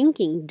been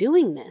thinking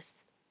doing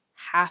this?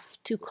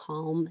 Have to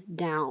calm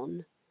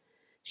down.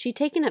 She'd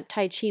taken up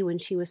Tai Chi when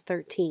she was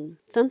 13,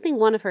 something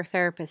one of her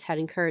therapists had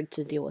encouraged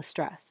to deal with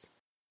stress.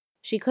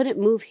 She couldn't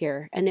move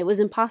here, and it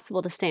was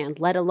impossible to stand,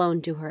 let alone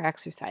do her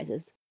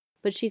exercises,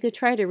 but she could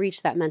try to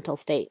reach that mental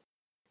state.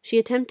 She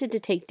attempted to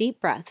take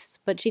deep breaths,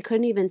 but she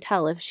couldn't even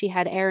tell if she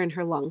had air in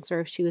her lungs or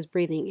if she was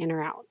breathing in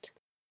or out.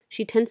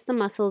 She tensed the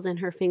muscles in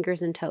her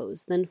fingers and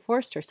toes, then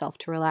forced herself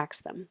to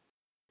relax them.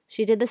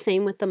 She did the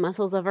same with the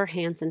muscles of her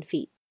hands and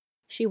feet.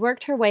 She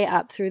worked her way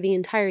up through the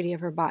entirety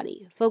of her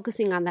body,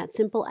 focusing on that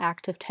simple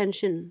act of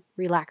tension,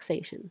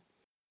 relaxation.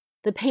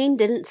 The pain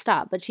didn't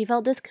stop, but she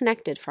felt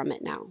disconnected from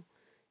it now.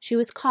 She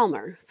was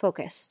calmer,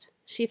 focused.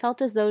 She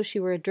felt as though she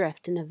were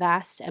adrift in a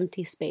vast,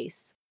 empty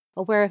space,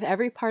 aware of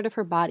every part of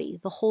her body,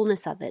 the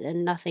wholeness of it,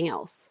 and nothing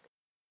else.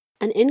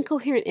 An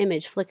incoherent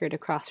image flickered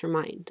across her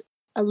mind,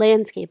 a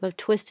landscape of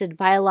twisted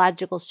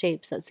biological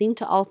shapes that seemed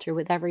to alter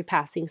with every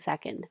passing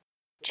second,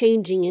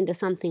 changing into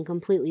something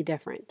completely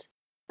different.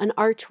 An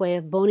archway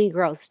of bony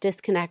growths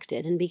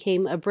disconnected and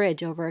became a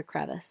bridge over a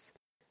crevice,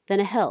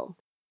 then a hill,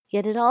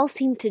 yet it all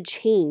seemed to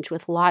change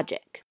with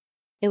logic.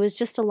 It was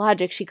just a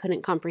logic she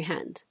couldn't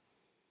comprehend.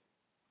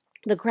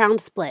 The ground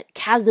split,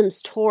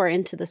 chasms tore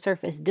into the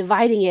surface,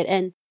 dividing it,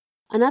 and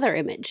another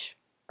image,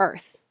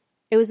 Earth.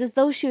 It was as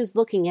though she was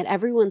looking at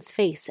everyone's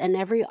face and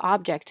every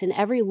object and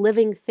every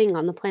living thing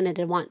on the planet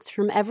at once,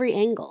 from every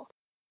angle.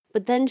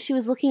 But then she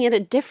was looking at a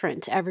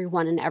different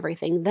everyone and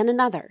everything, then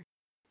another.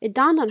 It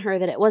dawned on her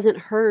that it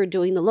wasn't her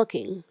doing the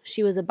looking.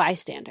 She was a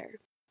bystander.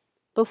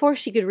 Before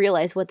she could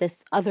realize what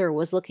this other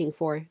was looking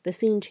for, the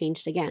scene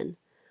changed again.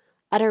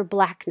 Utter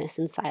blackness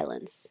and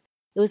silence.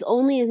 It was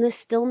only in this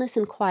stillness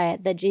and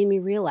quiet that Jamie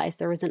realized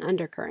there was an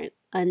undercurrent,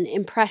 an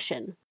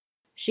impression.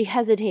 She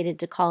hesitated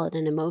to call it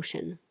an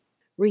emotion.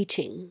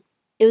 Reaching.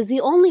 It was the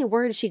only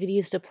word she could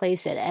use to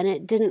place it, and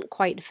it didn't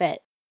quite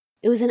fit.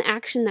 It was an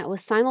action that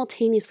was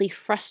simultaneously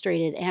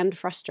frustrated and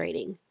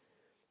frustrating.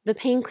 The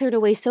pain cleared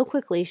away so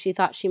quickly she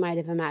thought she might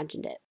have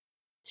imagined it.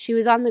 She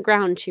was on the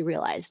ground, she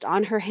realized,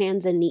 on her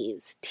hands and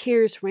knees.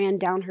 Tears ran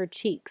down her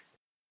cheeks.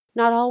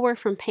 Not all were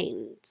from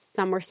pain.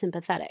 Some were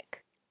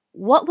sympathetic.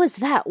 What was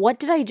that? What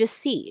did I just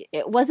see?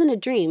 It wasn't a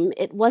dream.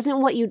 It wasn't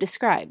what you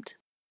described.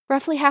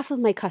 Roughly half of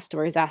my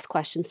customers ask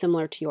questions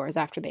similar to yours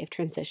after they've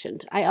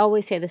transitioned. I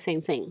always say the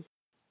same thing.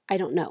 I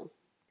don't know.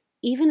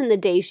 Even in the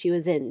days she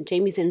was in,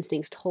 Jamie's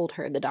instincts told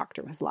her the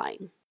doctor was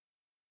lying.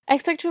 I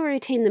expect you'll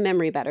retain the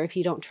memory better if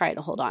you don't try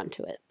to hold on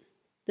to it.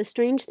 The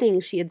strange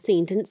things she had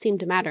seen didn't seem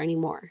to matter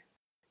anymore.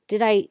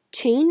 Did I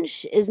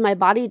change? Is my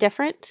body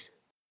different?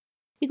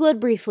 You glowed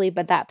briefly,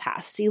 but that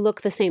passed. You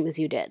look the same as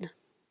you did.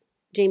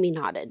 Jamie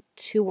nodded,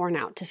 too worn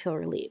out to feel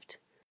relieved.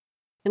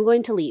 I'm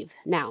going to leave,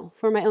 now,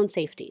 for my own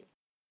safety.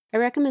 I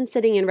recommend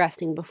sitting and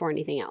resting before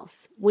anything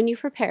else. When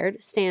you've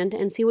prepared, stand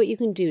and see what you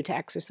can do to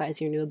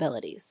exercise your new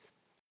abilities.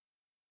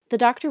 The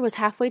doctor was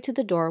halfway to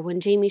the door when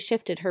Jamie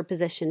shifted her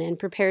position and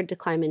prepared to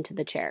climb into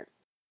the chair.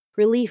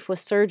 Relief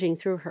was surging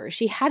through her.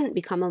 She hadn't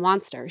become a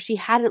monster. She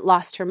hadn't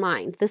lost her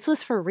mind. This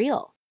was for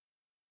real.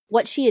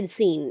 What she had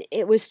seen,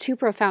 it was too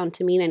profound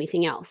to mean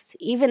anything else.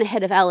 Even a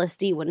hit of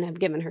LSD wouldn't have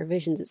given her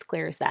visions as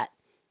clear as that.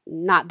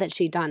 Not that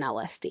she'd done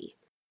LSD.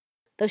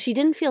 Though she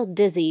didn't feel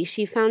dizzy,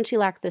 she found she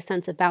lacked the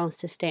sense of balance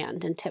to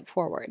stand and tip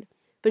forward.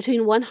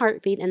 Between one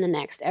heartbeat and the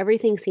next,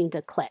 everything seemed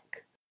to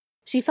click.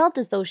 She felt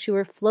as though she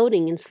were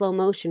floating in slow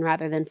motion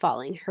rather than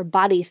falling, her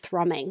body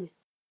thrumming.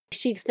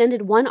 She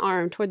extended one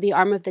arm toward the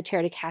arm of the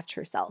chair to catch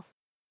herself,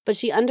 but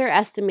she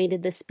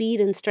underestimated the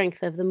speed and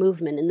strength of the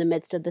movement in the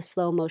midst of the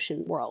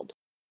slow-motion world.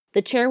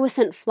 The chair was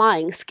sent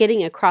flying,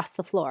 skidding across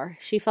the floor.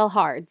 She fell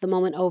hard, the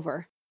moment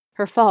over,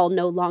 her fall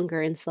no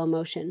longer in slow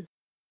motion.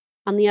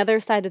 On the other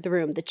side of the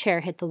room, the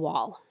chair hit the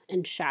wall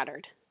and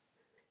shattered.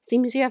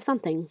 Seems you have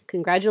something.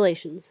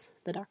 Congratulations,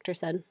 the doctor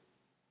said.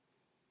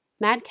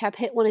 Madcap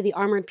hit one of the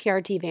armored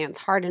PRT vans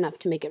hard enough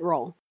to make it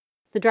roll.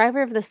 The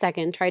driver of the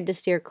second tried to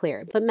steer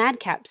clear, but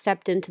Madcap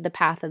stepped into the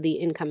path of the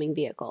incoming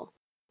vehicle.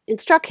 It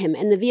struck him,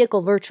 and the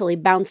vehicle virtually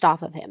bounced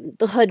off of him,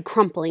 the hood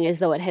crumpling as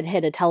though it had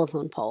hit a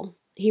telephone pole.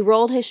 He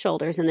rolled his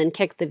shoulders and then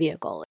kicked the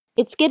vehicle.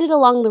 It skidded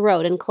along the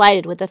road and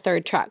collided with the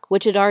third truck,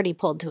 which had already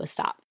pulled to a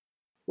stop,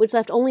 which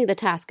left only the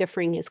task of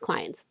freeing his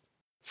clients.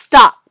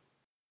 Stop!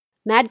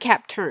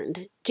 Madcap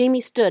turned.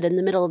 Jamie stood in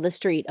the middle of the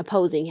street,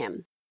 opposing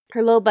him.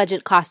 Her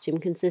low-budget costume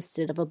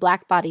consisted of a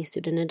black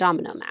bodysuit and a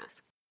domino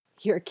mask.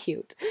 You're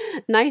cute.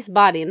 Nice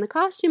body, and the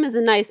costume is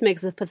a nice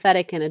mix of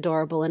pathetic and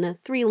adorable in a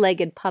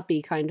three-legged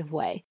puppy kind of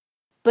way.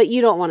 But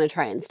you don't want to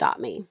try and stop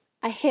me.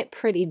 I hit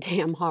pretty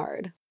damn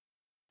hard.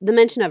 The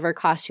mention of her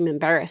costume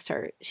embarrassed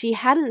her. She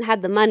hadn't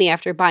had the money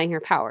after buying her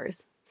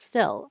powers.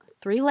 Still,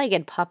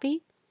 three-legged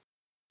puppy?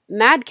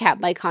 Madcap,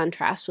 by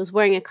contrast, was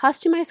wearing a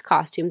customized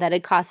costume that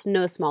had cost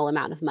no small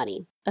amount of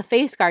money. A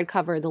face guard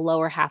covered the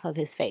lower half of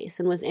his face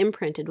and was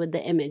imprinted with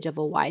the image of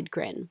a wide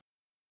grin.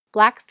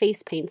 Black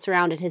face paint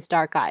surrounded his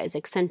dark eyes,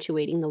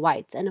 accentuating the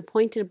whites, and a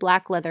pointed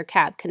black leather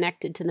cap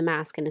connected to the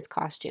mask in his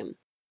costume.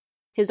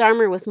 His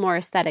armor was more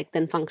aesthetic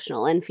than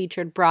functional and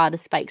featured broad,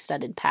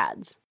 spike-studded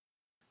pads.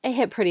 I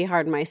hit pretty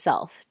hard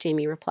myself,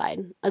 Jamie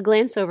replied. A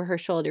glance over her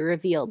shoulder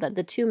revealed that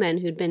the two men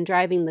who'd been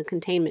driving the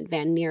containment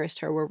van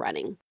nearest her were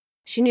running.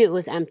 She knew it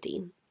was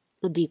empty.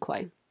 A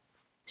decoy.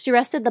 She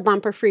wrested the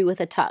bumper free with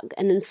a tug,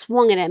 and then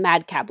swung it at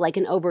Madcap like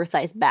an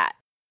oversized bat.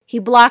 He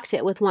blocked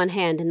it with one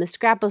hand, and the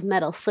scrap of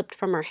metal slipped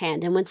from her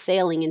hand and went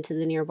sailing into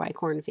the nearby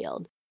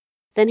cornfield.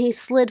 Then he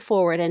slid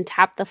forward and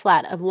tapped the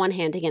flat of one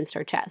hand against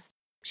her chest.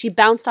 She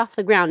bounced off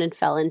the ground and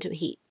fell into a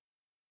heap.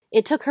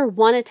 It took her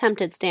one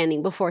attempt at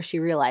standing before she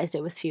realized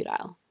it was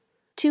futile.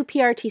 Two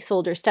PRT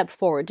soldiers stepped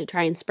forward to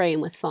try and spray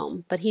him with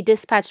foam, but he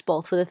dispatched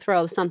both with a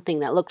throw of something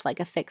that looked like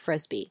a thick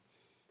frisbee.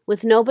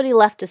 With nobody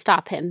left to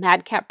stop him,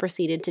 Madcap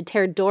proceeded to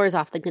tear doors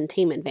off the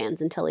containment vans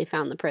until he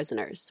found the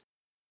prisoners.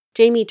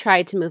 Jamie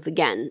tried to move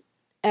again.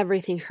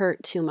 Everything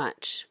hurt too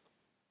much.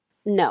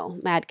 No,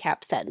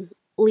 Madcap said.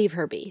 Leave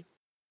her be.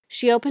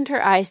 She opened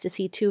her eyes to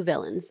see two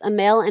villains, a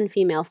male and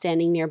female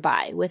standing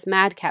nearby, with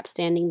Madcap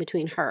standing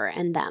between her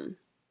and them.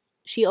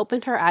 She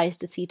opened her eyes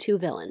to see two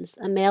villains,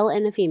 a male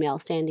and a female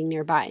standing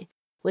nearby,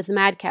 with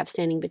Madcap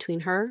standing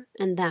between her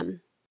and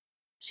them.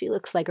 She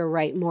looks like a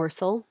right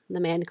morsel, the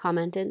man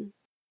commented.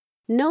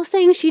 No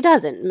saying she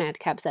doesn't,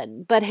 Madcap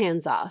said, but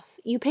hands off.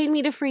 You paid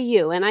me to free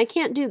you, and I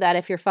can't do that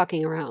if you're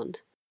fucking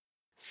around.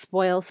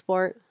 Spoil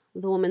sport,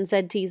 the woman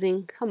said,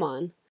 teasing. Come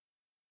on.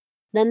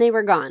 Then they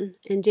were gone,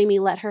 and Jamie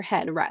let her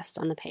head rest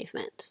on the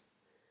pavement.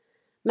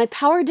 My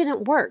power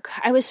didn't work.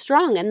 I was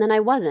strong, and then I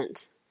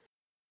wasn't.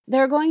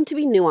 There are going to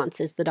be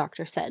nuances, the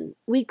doctor said.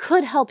 We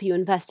could help you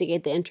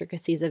investigate the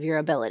intricacies of your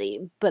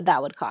ability, but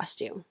that would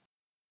cost you.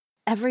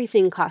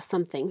 Everything costs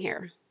something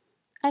here.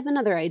 I have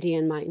another idea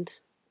in mind.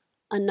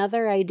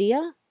 Another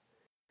idea?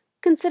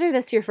 Consider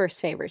this your first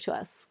favor to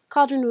us.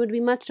 Cauldron would be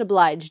much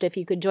obliged if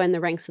you could join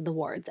the ranks of the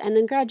wards, and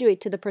then graduate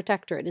to the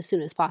Protectorate as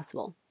soon as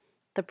possible.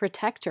 The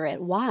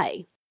Protectorate?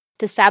 Why?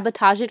 To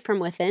sabotage it from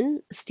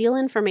within? Steal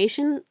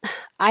information?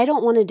 I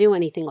don't want to do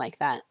anything like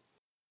that.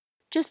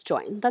 Just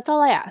join. That's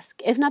all I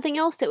ask. If nothing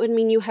else, it would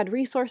mean you had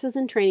resources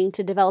and training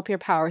to develop your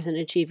powers and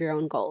achieve your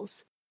own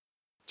goals."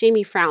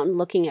 Jamie frowned,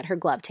 looking at her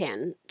gloved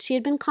hand. She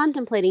had been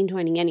contemplating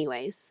joining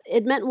anyways.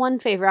 It meant one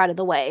favor out of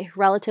the way,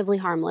 relatively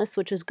harmless,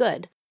 which was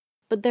good.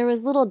 But there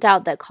was little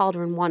doubt that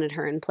Cauldron wanted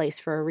her in place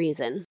for a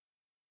reason.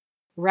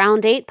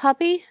 "Round 8,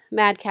 puppy?"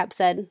 Madcap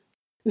said.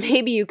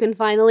 "Maybe you can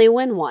finally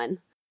win one."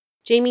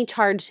 Jamie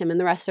charged him and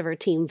the rest of her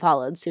team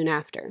followed soon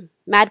after.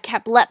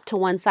 Madcap leapt to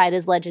one side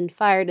as Legend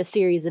fired a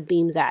series of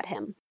beams at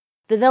him.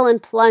 The villain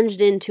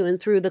plunged into and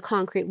through the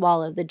concrete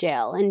wall of the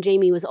jail, and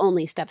Jamie was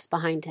only steps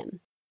behind him.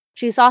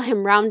 She saw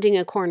him rounding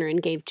a corner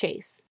and gave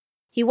chase.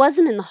 He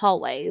wasn't in the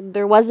hallway.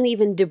 There wasn't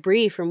even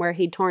debris from where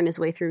he'd torn his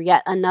way through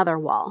yet another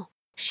wall.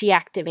 She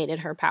activated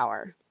her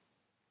power.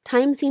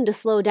 Time seemed to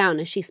slow down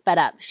as she sped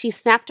up. She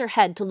snapped her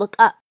head to look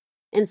up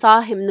and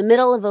saw him in the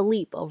middle of a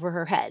leap over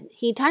her head.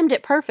 He timed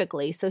it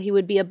perfectly so he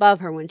would be above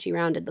her when she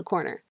rounded the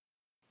corner.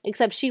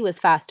 Except she was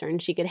faster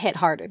and she could hit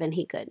harder than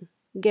he could,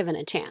 given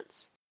a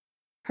chance.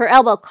 Her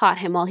elbow caught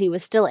him while he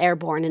was still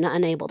airborne and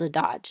unable to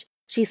dodge.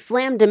 She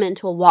slammed him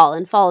into a wall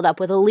and followed up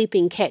with a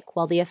leaping kick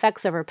while the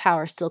effects of her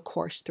power still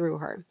coursed through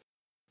her.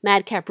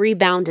 Madcap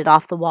rebounded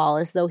off the wall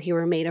as though he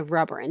were made of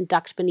rubber and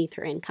ducked beneath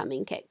her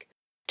incoming kick.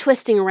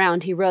 Twisting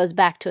around, he rose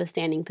back to a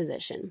standing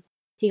position.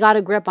 He got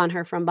a grip on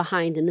her from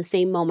behind in the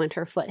same moment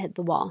her foot hit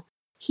the wall.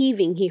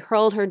 Heaving, he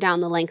hurled her down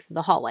the length of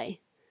the hallway.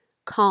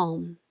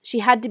 Calm. She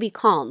had to be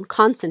calm,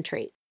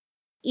 concentrate.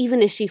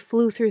 Even as she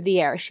flew through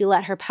the air, she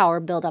let her power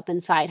build up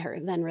inside her,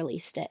 then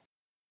released it.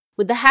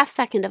 With the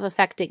half-second of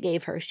effect it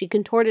gave her, she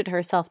contorted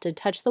herself to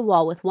touch the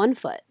wall with one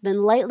foot,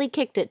 then lightly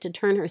kicked it to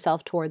turn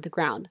herself toward the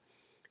ground.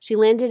 She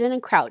landed in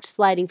a crouch,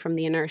 sliding from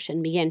the inertia,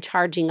 and began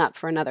charging up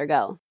for another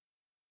go.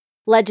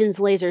 Legend's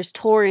lasers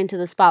tore into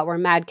the spot where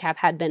Madcap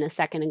had been a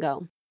second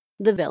ago.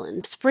 The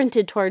villain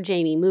sprinted toward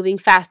Jamie, moving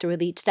faster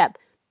with each step.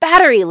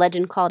 "Battery!"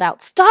 Legend called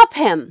out. "Stop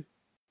him!"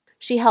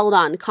 She held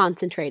on,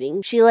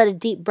 concentrating. She let a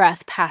deep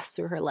breath pass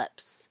through her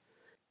lips.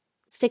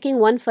 Sticking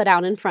one foot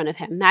out in front of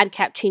him,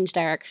 Madcap changed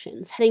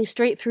directions, heading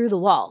straight through the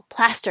wall.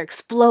 Plaster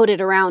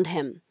exploded around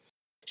him.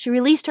 She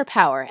released her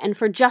power, and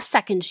for just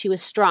seconds she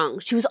was strong.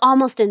 She was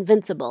almost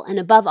invincible, and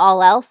above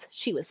all else,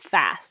 she was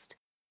fast.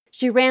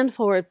 She ran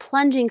forward,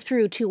 plunging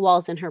through 2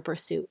 walls in her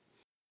pursuit.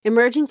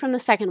 Emerging from the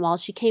second wall,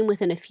 she came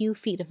within a few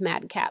feet of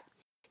Madcap.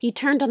 He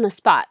turned on the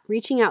spot,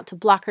 reaching out to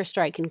block her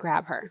strike and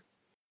grab her.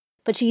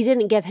 But she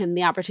didn't give him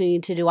the opportunity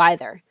to do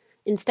either.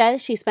 Instead,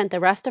 she spent the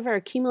rest of her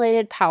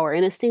accumulated power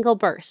in a single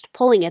burst,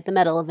 pulling at the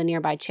metal of a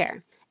nearby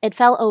chair. It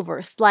fell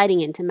over,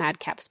 sliding into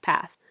Madcap's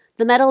path.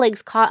 The metal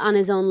legs caught on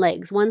his own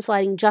legs, one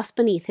sliding just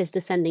beneath his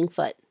descending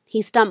foot.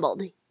 He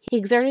stumbled. He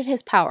exerted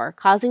his power,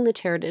 causing the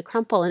chair to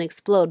crumple and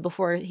explode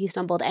before he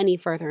stumbled any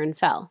further and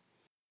fell.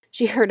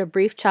 She heard a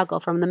brief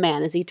chuckle from the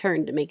man as he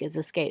turned to make his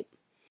escape.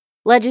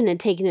 Legend had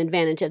taken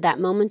advantage of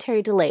that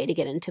momentary delay to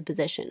get into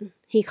position.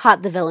 He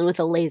caught the villain with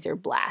a laser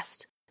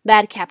blast.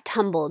 Madcap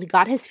tumbled,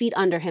 got his feet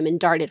under him, and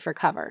darted for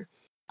cover.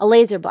 A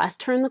laser blast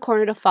turned the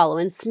corner to follow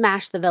and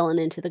smashed the villain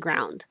into the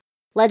ground.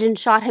 Legend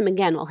shot him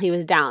again while he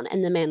was down,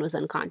 and the man was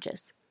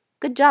unconscious.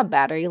 "Good job,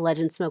 Battery,"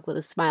 Legend spoke with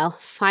a smile.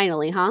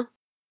 "Finally, huh?"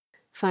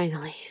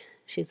 "Finally,"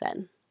 she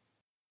said.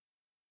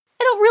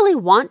 "I don't really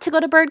want to go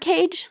to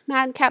Birdcage,"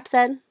 Madcap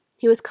said.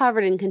 He was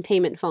covered in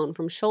containment foam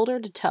from shoulder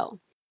to toe.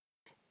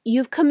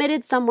 "You've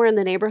committed somewhere in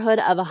the neighborhood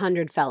of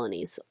 100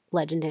 felonies,"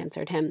 Legend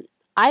answered him.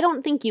 "I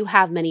don't think you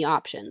have many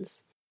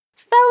options."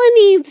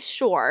 "Felonies,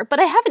 sure, but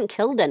I haven't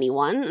killed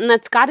anyone, and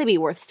that's got to be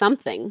worth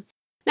something.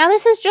 Now,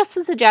 this is just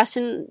a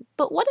suggestion,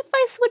 but what if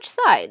I switch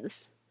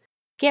sides?"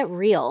 "Get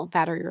real,"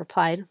 Battery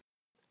replied.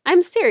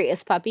 "I'm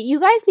serious, puppy. You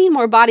guys need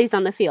more bodies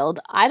on the field.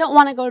 I don't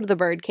want to go to the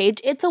Birdcage.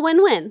 It's a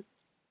win-win.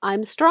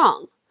 I'm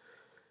strong."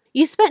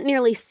 "You spent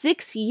nearly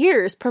 6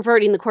 years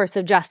perverting the course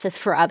of justice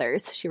for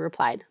others," she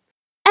replied.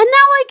 "And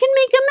now I can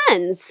make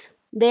amends."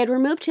 They had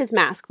removed his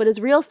mask, but his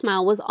real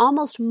smile was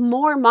almost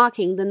more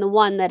mocking than the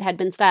one that had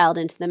been styled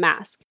into the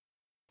mask.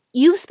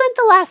 "You've spent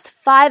the last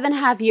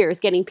 5.5 years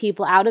getting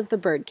people out of the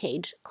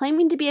Birdcage,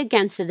 claiming to be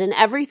against it and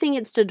everything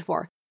it stood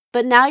for,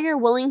 but now you're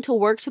willing to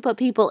work to put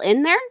people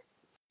in there?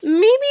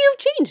 Maybe you've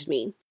changed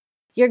me.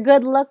 Your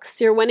good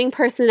looks, your winning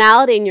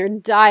personality, and your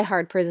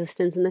die-hard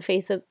persistence in the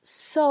face of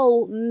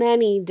so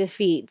many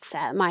defeats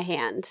at my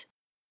hand."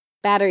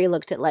 Battery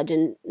looked at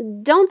Legend.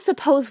 "Don't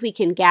suppose we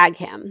can gag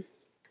him?"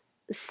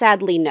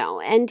 "Sadly, no,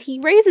 and he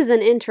raises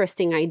an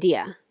interesting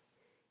idea.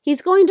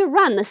 He's going to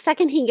run the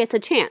second he gets a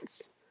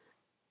chance.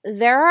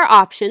 There are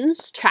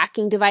options,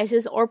 tracking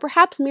devices, or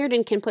perhaps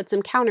Mirrodin can put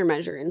some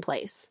countermeasure in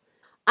place."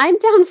 "I'm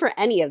down for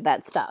any of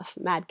that stuff,"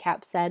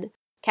 Madcap said,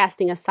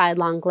 casting a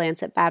sidelong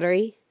glance at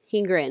Battery.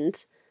 He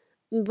grinned.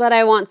 "But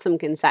I want some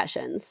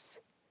concessions."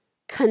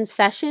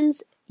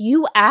 "Concessions?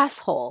 You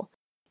asshole.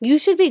 You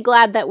should be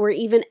glad that we're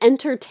even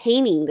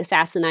entertaining this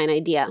asinine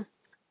idea."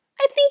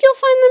 "I think you'll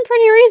find them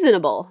pretty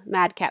reasonable,"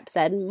 Madcap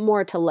said,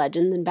 more to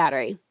Legend than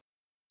Battery.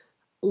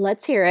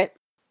 "Let's hear it."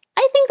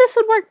 "I think this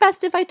would work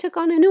best if I took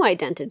on a new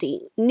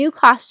identity, new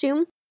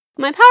costume.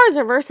 My powers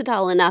are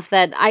versatile enough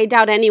that I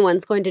doubt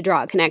anyone's going to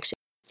draw a connection.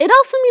 It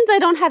also means I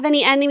don't have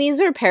any enemies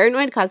or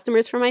paranoid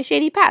customers from my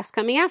shady past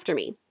coming after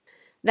me.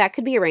 That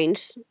could be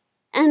arranged.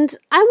 And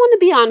I want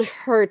to be on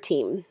her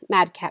team,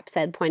 Madcap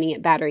said, pointing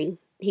at Battery.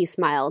 He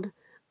smiled.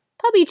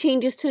 Puppy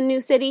changes to a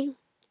new city.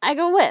 I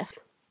go with.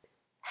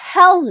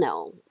 Hell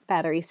no,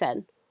 Battery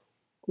said.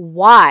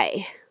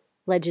 Why?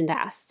 Legend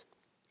asked.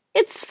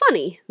 It's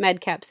funny,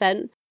 Madcap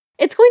said.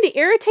 It's going to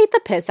irritate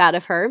the piss out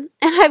of her,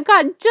 and I've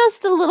got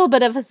just a little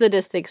bit of a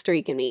sadistic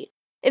streak in me.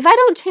 If I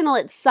don't channel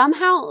it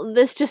somehow,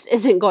 this just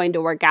isn't going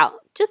to work out.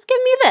 Just give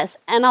me this,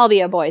 and I'll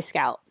be a Boy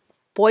Scout.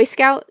 Boy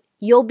Scout?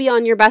 You'll be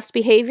on your best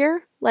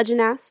behavior?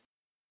 Legend asked.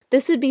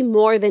 This would be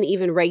more than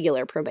even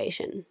regular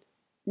probation.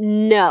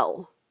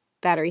 No,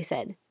 Battery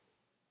said.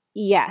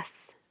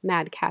 Yes,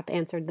 Madcap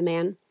answered the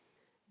man.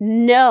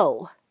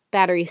 No,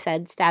 Battery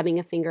said, stabbing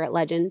a finger at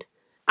Legend.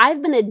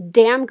 I've been a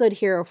damn good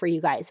hero for you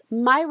guys.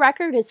 My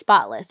record is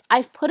spotless.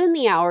 I've put in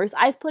the hours.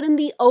 I've put in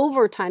the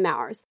overtime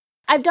hours.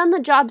 I've done the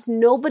jobs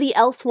nobody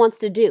else wants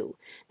to do.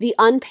 The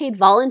unpaid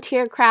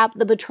volunteer crap,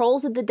 the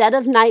patrols at the dead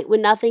of night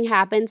when nothing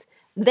happens.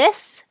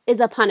 This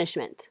is a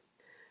punishment.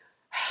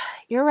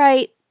 You're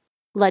right,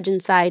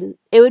 Legend sighed.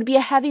 It would be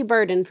a heavy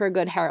burden for a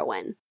good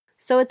heroine.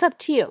 So it's up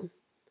to you.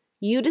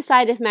 You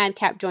decide if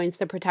Madcap joins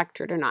the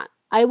Protectorate or not.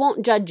 I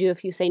won't judge you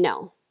if you say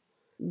no.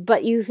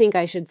 But you think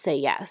I should say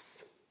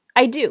yes.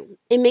 I do.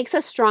 It makes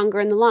us stronger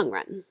in the long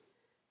run.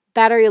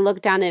 Battery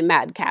looked down at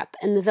Madcap,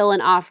 and the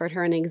villain offered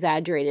her an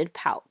exaggerated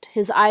pout,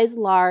 his eyes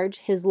large,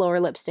 his lower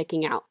lip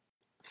sticking out.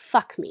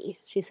 Fuck me,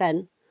 she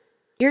said.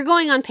 You're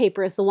going on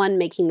paper as the one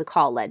making the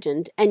call,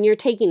 Legend, and you're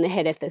taking the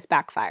hit if this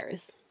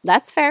backfires.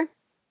 That's fair.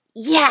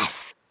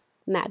 Yes!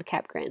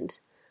 Madcap grinned.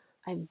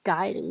 I've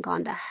died and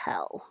gone to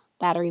hell,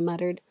 Battery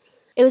muttered.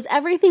 It was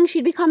everything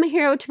she'd become a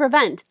hero to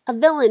prevent, a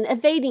villain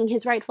evading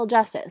his rightful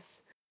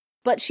justice.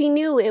 But she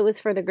knew it was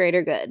for the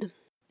greater good.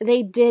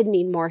 They did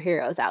need more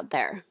heroes out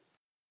there.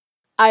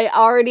 I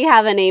already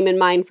have a name in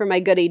mind for my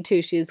goody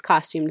two-shoes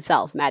costumed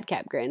self,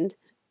 Madcap grinned.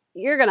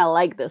 You're gonna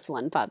like this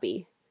one,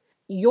 puppy.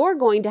 You're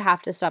going to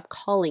have to stop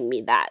calling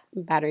me that,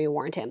 Battery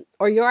warned him,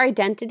 or your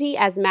identity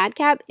as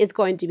Madcap is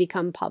going to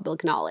become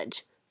public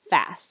knowledge.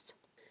 Fast.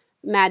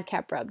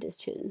 Madcap rubbed his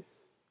chin.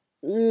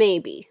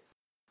 Maybe.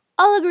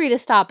 I'll agree to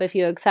stop if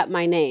you accept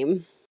my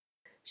name.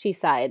 She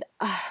sighed.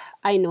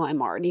 I know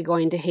I'm already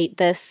going to hate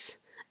this.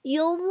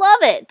 You'll love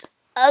it.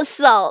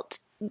 Assault.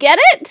 Get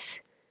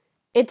it?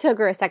 It took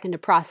her a second to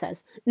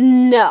process.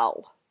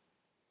 No,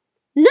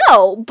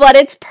 but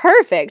it's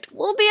perfect.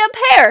 We'll be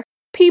a pair.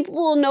 People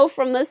will know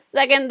from the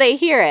second they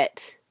hear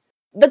it.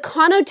 The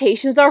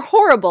connotations are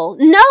horrible.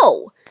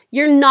 No,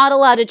 you're not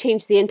allowed to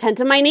change the intent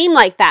of my name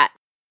like that.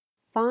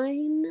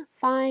 Fine.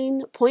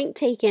 Point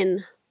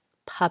taken,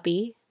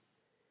 puppy.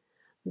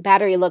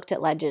 Battery looked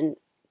at Legend.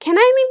 Can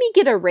I maybe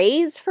get a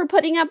raise for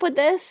putting up with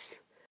this?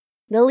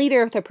 The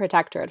leader of the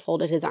Protectorate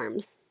folded his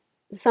arms.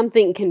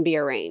 Something can be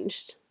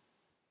arranged.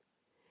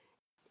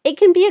 It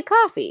can be a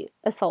coffee,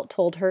 Assault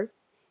told her.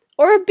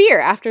 Or a beer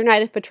after a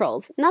night of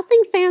patrols.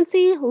 Nothing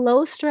fancy,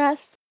 low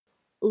stress.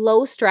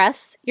 Low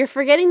stress? You're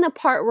forgetting the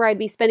part where I'd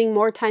be spending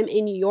more time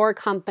in your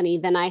company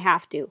than I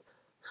have to.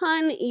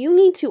 Hun, you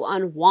need to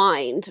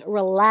unwind,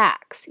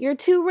 relax. You're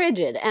too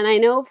rigid, and I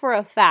know for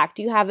a fact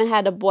you haven't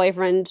had a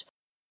boyfriend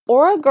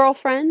or a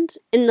girlfriend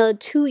in the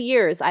 2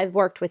 years I've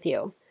worked with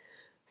you.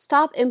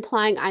 Stop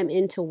implying I'm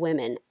into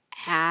women,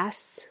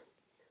 ass.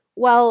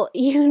 Well,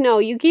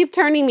 you keep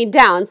turning me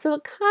down, so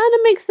it kind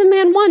of makes a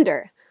man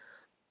wonder.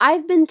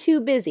 I've been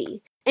too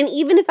busy, and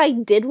even if I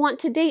did want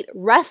to date,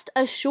 rest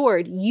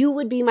assured you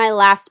would be my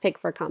last pick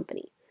for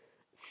company.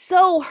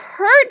 So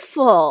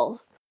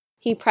hurtful!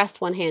 He pressed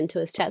one hand to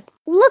his chest.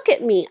 Look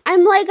at me,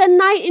 I'm like a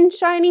knight in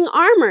shining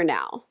armor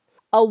now.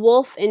 A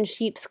wolf in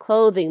sheep's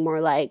clothing, more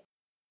like.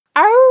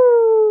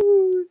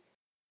 Arr!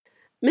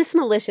 Miss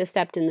Militia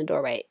stepped in the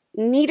doorway.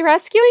 Need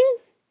rescuing?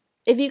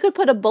 If you could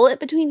put a bullet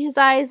between his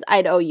eyes,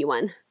 I'd owe you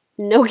one.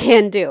 No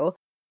can do.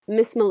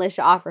 Miss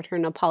Militia offered her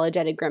an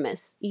apologetic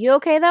grimace. You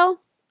okay, though?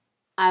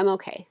 I'm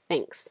okay,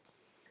 thanks.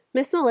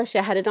 Miss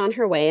Militia headed on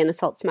her way, and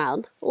Assault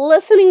smiled.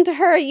 Listening to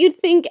her, you'd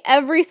think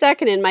every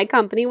second in my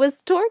company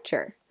was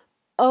torture.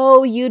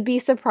 Oh, you'd be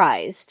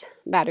surprised,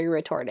 Battery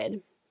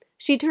retorted.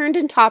 She turned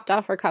and topped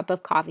off her cup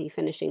of coffee,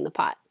 finishing the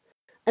pot.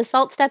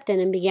 Assault stepped in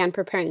and began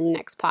preparing the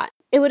next pot.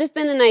 It would have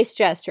been a nice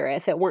gesture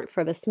if it weren't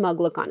for the smug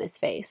look on his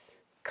face.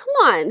 Come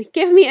on,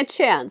 give me a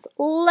chance.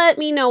 Let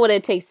me know what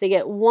it takes to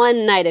get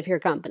one night of your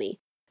company.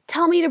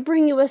 Tell me to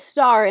bring you a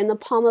star in the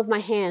palm of my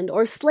hand,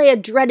 or slay a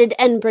dreaded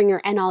Endbringer,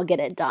 and I'll get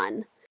it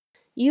done.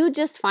 You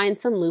just find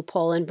some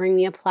loophole and bring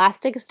me a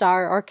plastic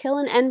star, or kill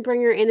an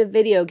Endbringer in a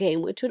video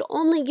game, which would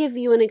only give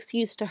you an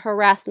excuse to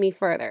harass me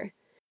further.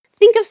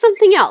 Think of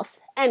something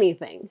else.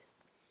 Anything.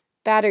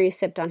 Battery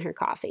sipped on her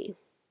coffee.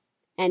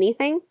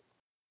 Anything?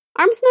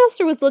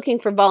 Armsmaster was looking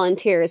for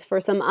volunteers for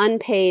some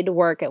unpaid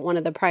work at one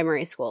of the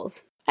primary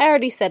schools. I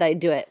already said I'd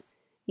do it.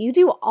 You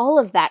do all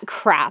of that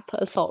crap,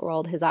 Assault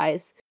rolled his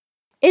eyes.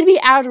 It'd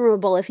be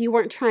admirable if you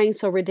weren't trying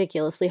so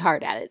ridiculously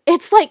hard at it.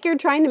 It's like you're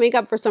trying to make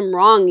up for some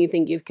wrong you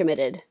think you've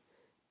committed.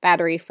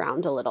 Battery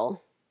frowned a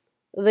little.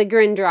 The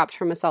grin dropped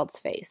from Assault's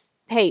face.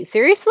 Hey,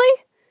 seriously?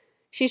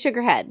 She shook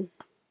her head.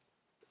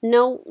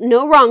 No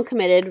wrong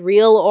committed,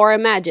 real or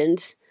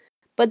imagined.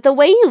 But the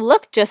way you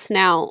looked just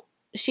now,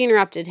 she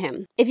interrupted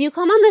him. If you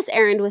come on this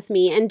errand with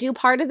me and do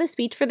part of the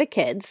speech for the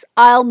kids,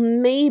 I'll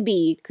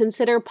maybe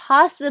consider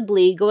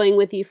possibly going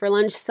with you for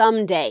lunch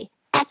someday.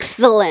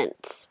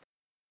 Excellent!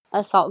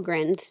 Assault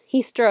grinned.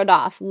 He strode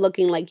off,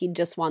 looking like he'd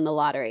just won the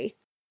lottery.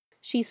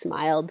 She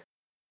smiled.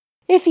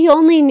 If he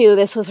only knew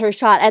this was her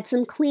shot at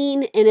some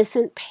clean,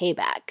 innocent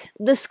payback.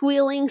 The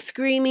squealing,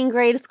 screaming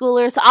grade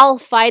schoolers all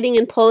fighting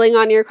and pulling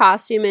on your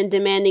costume and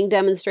demanding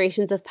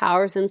demonstrations of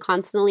powers and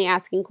constantly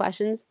asking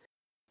questions.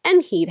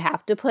 And he'd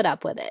have to put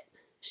up with it.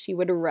 She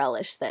would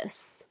relish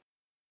this.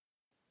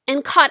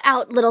 And caught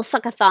out little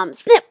suck-a-thumb.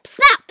 Snip,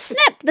 snap,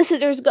 snip, the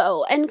scissors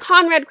go. And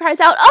Conrad cries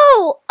out,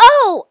 oh,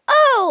 oh,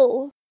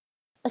 oh!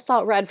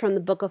 Assault read from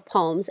the book of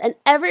poems, and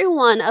every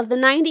one of the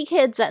 90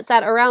 kids that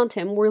sat around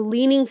him were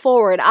leaning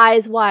forward,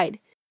 eyes wide.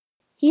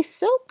 He's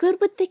so good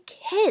with the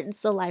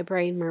kids, the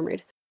librarian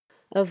murmured.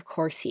 Of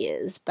course he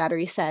is,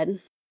 Battery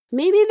said.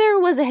 Maybe there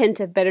was a hint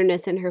of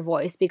bitterness in her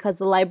voice because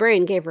the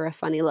librarian gave her a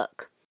funny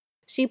look.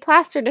 She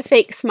plastered a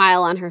fake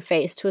smile on her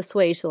face to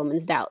assuage the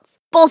woman's doubts.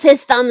 Both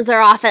his thumbs are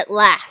off at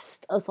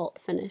last, Assault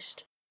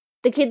finished.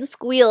 The kids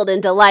squealed in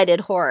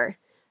delighted horror.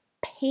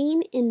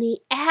 Pain in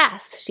the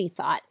ass, she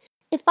thought.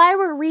 If I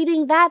were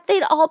reading that,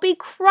 they'd all be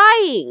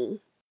crying.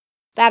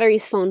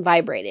 Battery's phone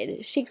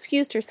vibrated. She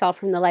excused herself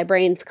from the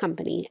librarian's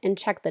company and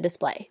checked the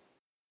display.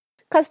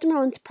 Customer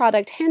wants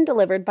product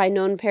hand-delivered by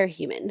known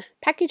parahuman.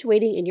 Package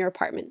waiting in your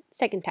apartment.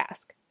 Second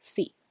task.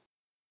 C.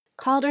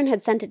 Cauldron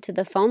had sent it to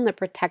the phone the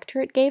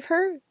Protectorate gave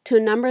her, to a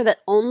number that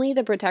only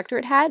the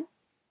Protectorate had.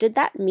 Did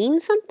that mean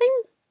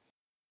something?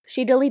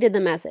 She deleted the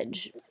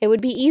message. It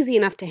would be easy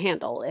enough to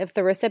handle. If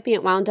the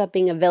recipient wound up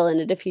being a villain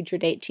at a future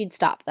date, she'd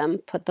stop them,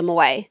 put them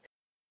away.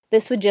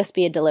 This would just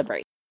be a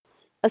delivery.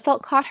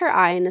 Assault caught her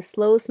eye and a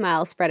slow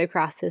smile spread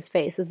across his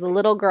face as the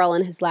little girl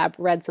in his lap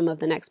read some of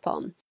the next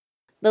poem.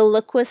 The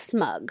look was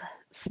smug,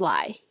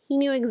 sly. He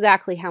knew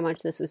exactly how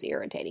much this was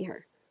irritating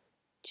her.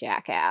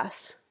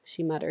 Jackass,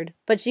 she muttered,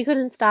 but she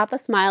couldn't stop a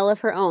smile of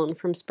her own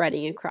from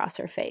spreading across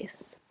her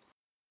face.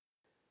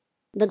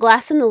 The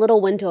glass in the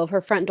little window of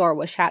her front door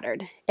was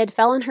shattered. It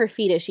fell on her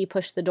feet as she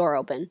pushed the door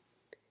open.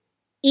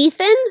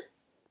 Ethan?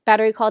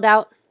 Battery called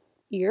out.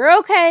 You're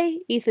okay,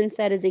 Ethan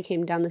said as he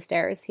came down the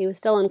stairs. He was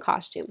still in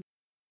costume.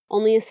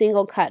 Only a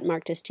single cut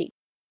marked his cheek.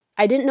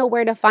 I didn't know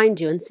where to find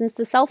you, and since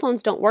the cell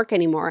phones don't work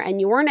anymore and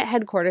you weren't at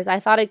headquarters, I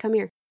thought I'd come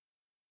here.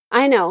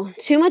 I know,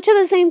 too much of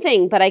the same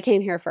thing, but I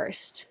came here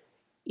first.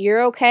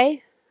 You're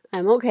okay?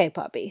 I'm okay,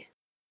 puppy.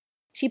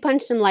 She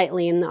punched him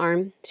lightly in the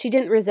arm. She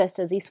didn't resist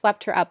as he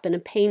swept her up in a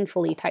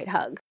painfully tight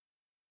hug.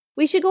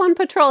 We should go on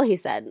patrol, he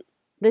said.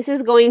 This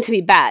is going to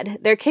be bad.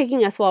 They're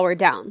kicking us while we're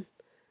down.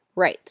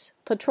 Right.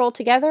 Patrol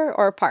together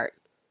or apart?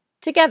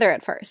 Together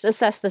at first.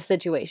 Assess the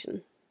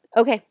situation.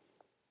 Okay.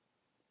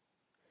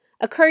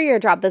 A courier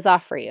dropped this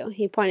off for you.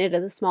 He pointed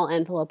to the small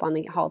envelope on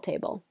the hall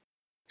table.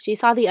 She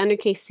saw the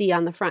undercase C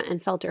on the front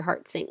and felt her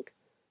heart sink.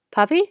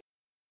 Puppy?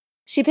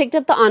 She picked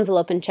up the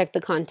envelope and checked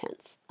the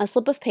contents. A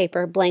slip of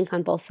paper, blank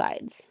on both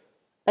sides.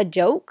 A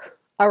joke?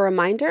 A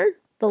reminder?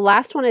 The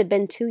last one had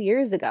been 2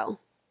 years ago.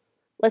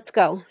 Let's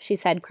go, she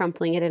said,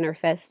 crumpling it in her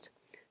fist.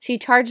 She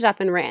charged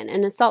up and ran,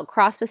 and Assault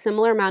crossed a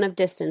similar amount of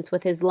distance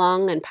with his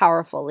long and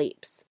powerful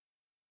leaps.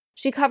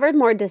 She covered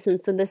more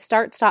distance with the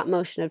start-stop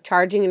motion of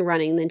charging and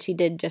running than she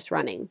did just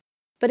running,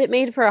 but it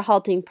made for a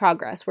halting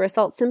progress where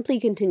Assault simply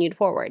continued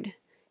forward.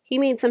 He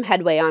made some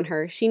headway on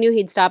her. She knew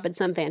he'd stop at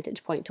some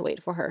vantage point to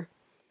wait for her.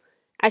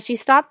 As she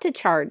stopped to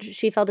charge,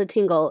 she felt a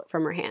tingle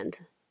from her hand.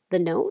 The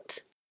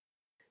note?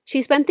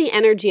 She spent the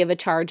energy of a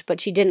charge,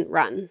 but she didn't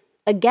run.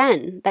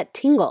 Again, that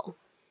tingle.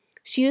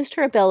 She used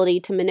her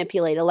ability to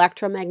manipulate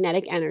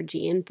electromagnetic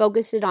energy and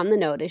focused it on the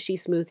note as she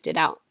smoothed it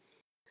out.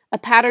 A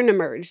pattern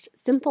emerged,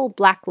 simple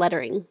black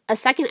lettering. A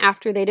second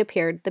after they'd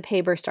appeared, the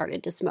paper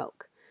started to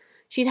smoke.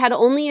 She'd had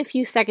only a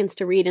few seconds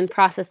to read and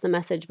process the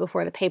message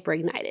before the paper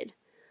ignited.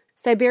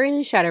 Siberian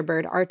and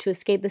Shutterbird are to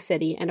escape the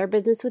city, and our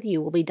business with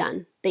you will be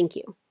done. Thank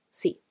you.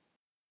 C.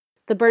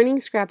 The burning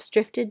scraps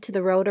drifted to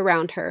the road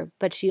around her,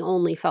 but she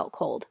only felt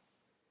cold.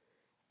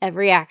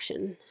 Every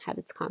action had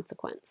its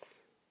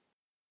consequence.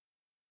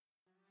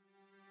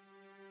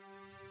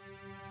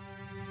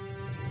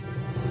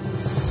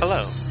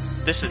 Hello,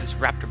 this is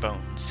Raptor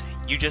Bones.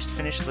 You just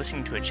finished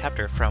listening to a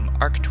chapter from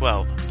Arc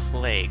 12,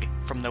 Plague,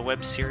 from the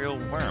web serial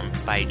Worm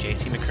by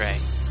J.C. McCrae.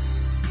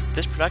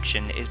 This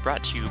production is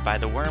brought to you by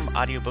the Worm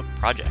Audiobook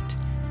Project.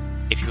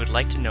 If you would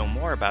like to know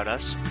more about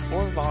us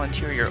or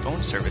volunteer your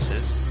own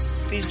services,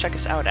 please check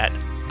us out at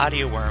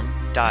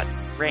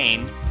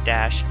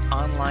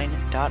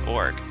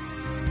audioworm.rain-online.org.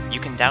 You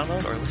can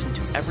download or listen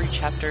to every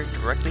chapter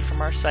directly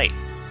from our site,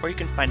 or you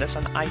can find us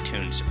on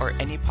iTunes or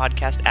any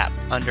podcast app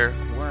under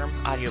Worm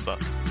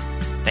Audiobook.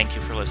 Thank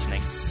you for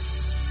listening.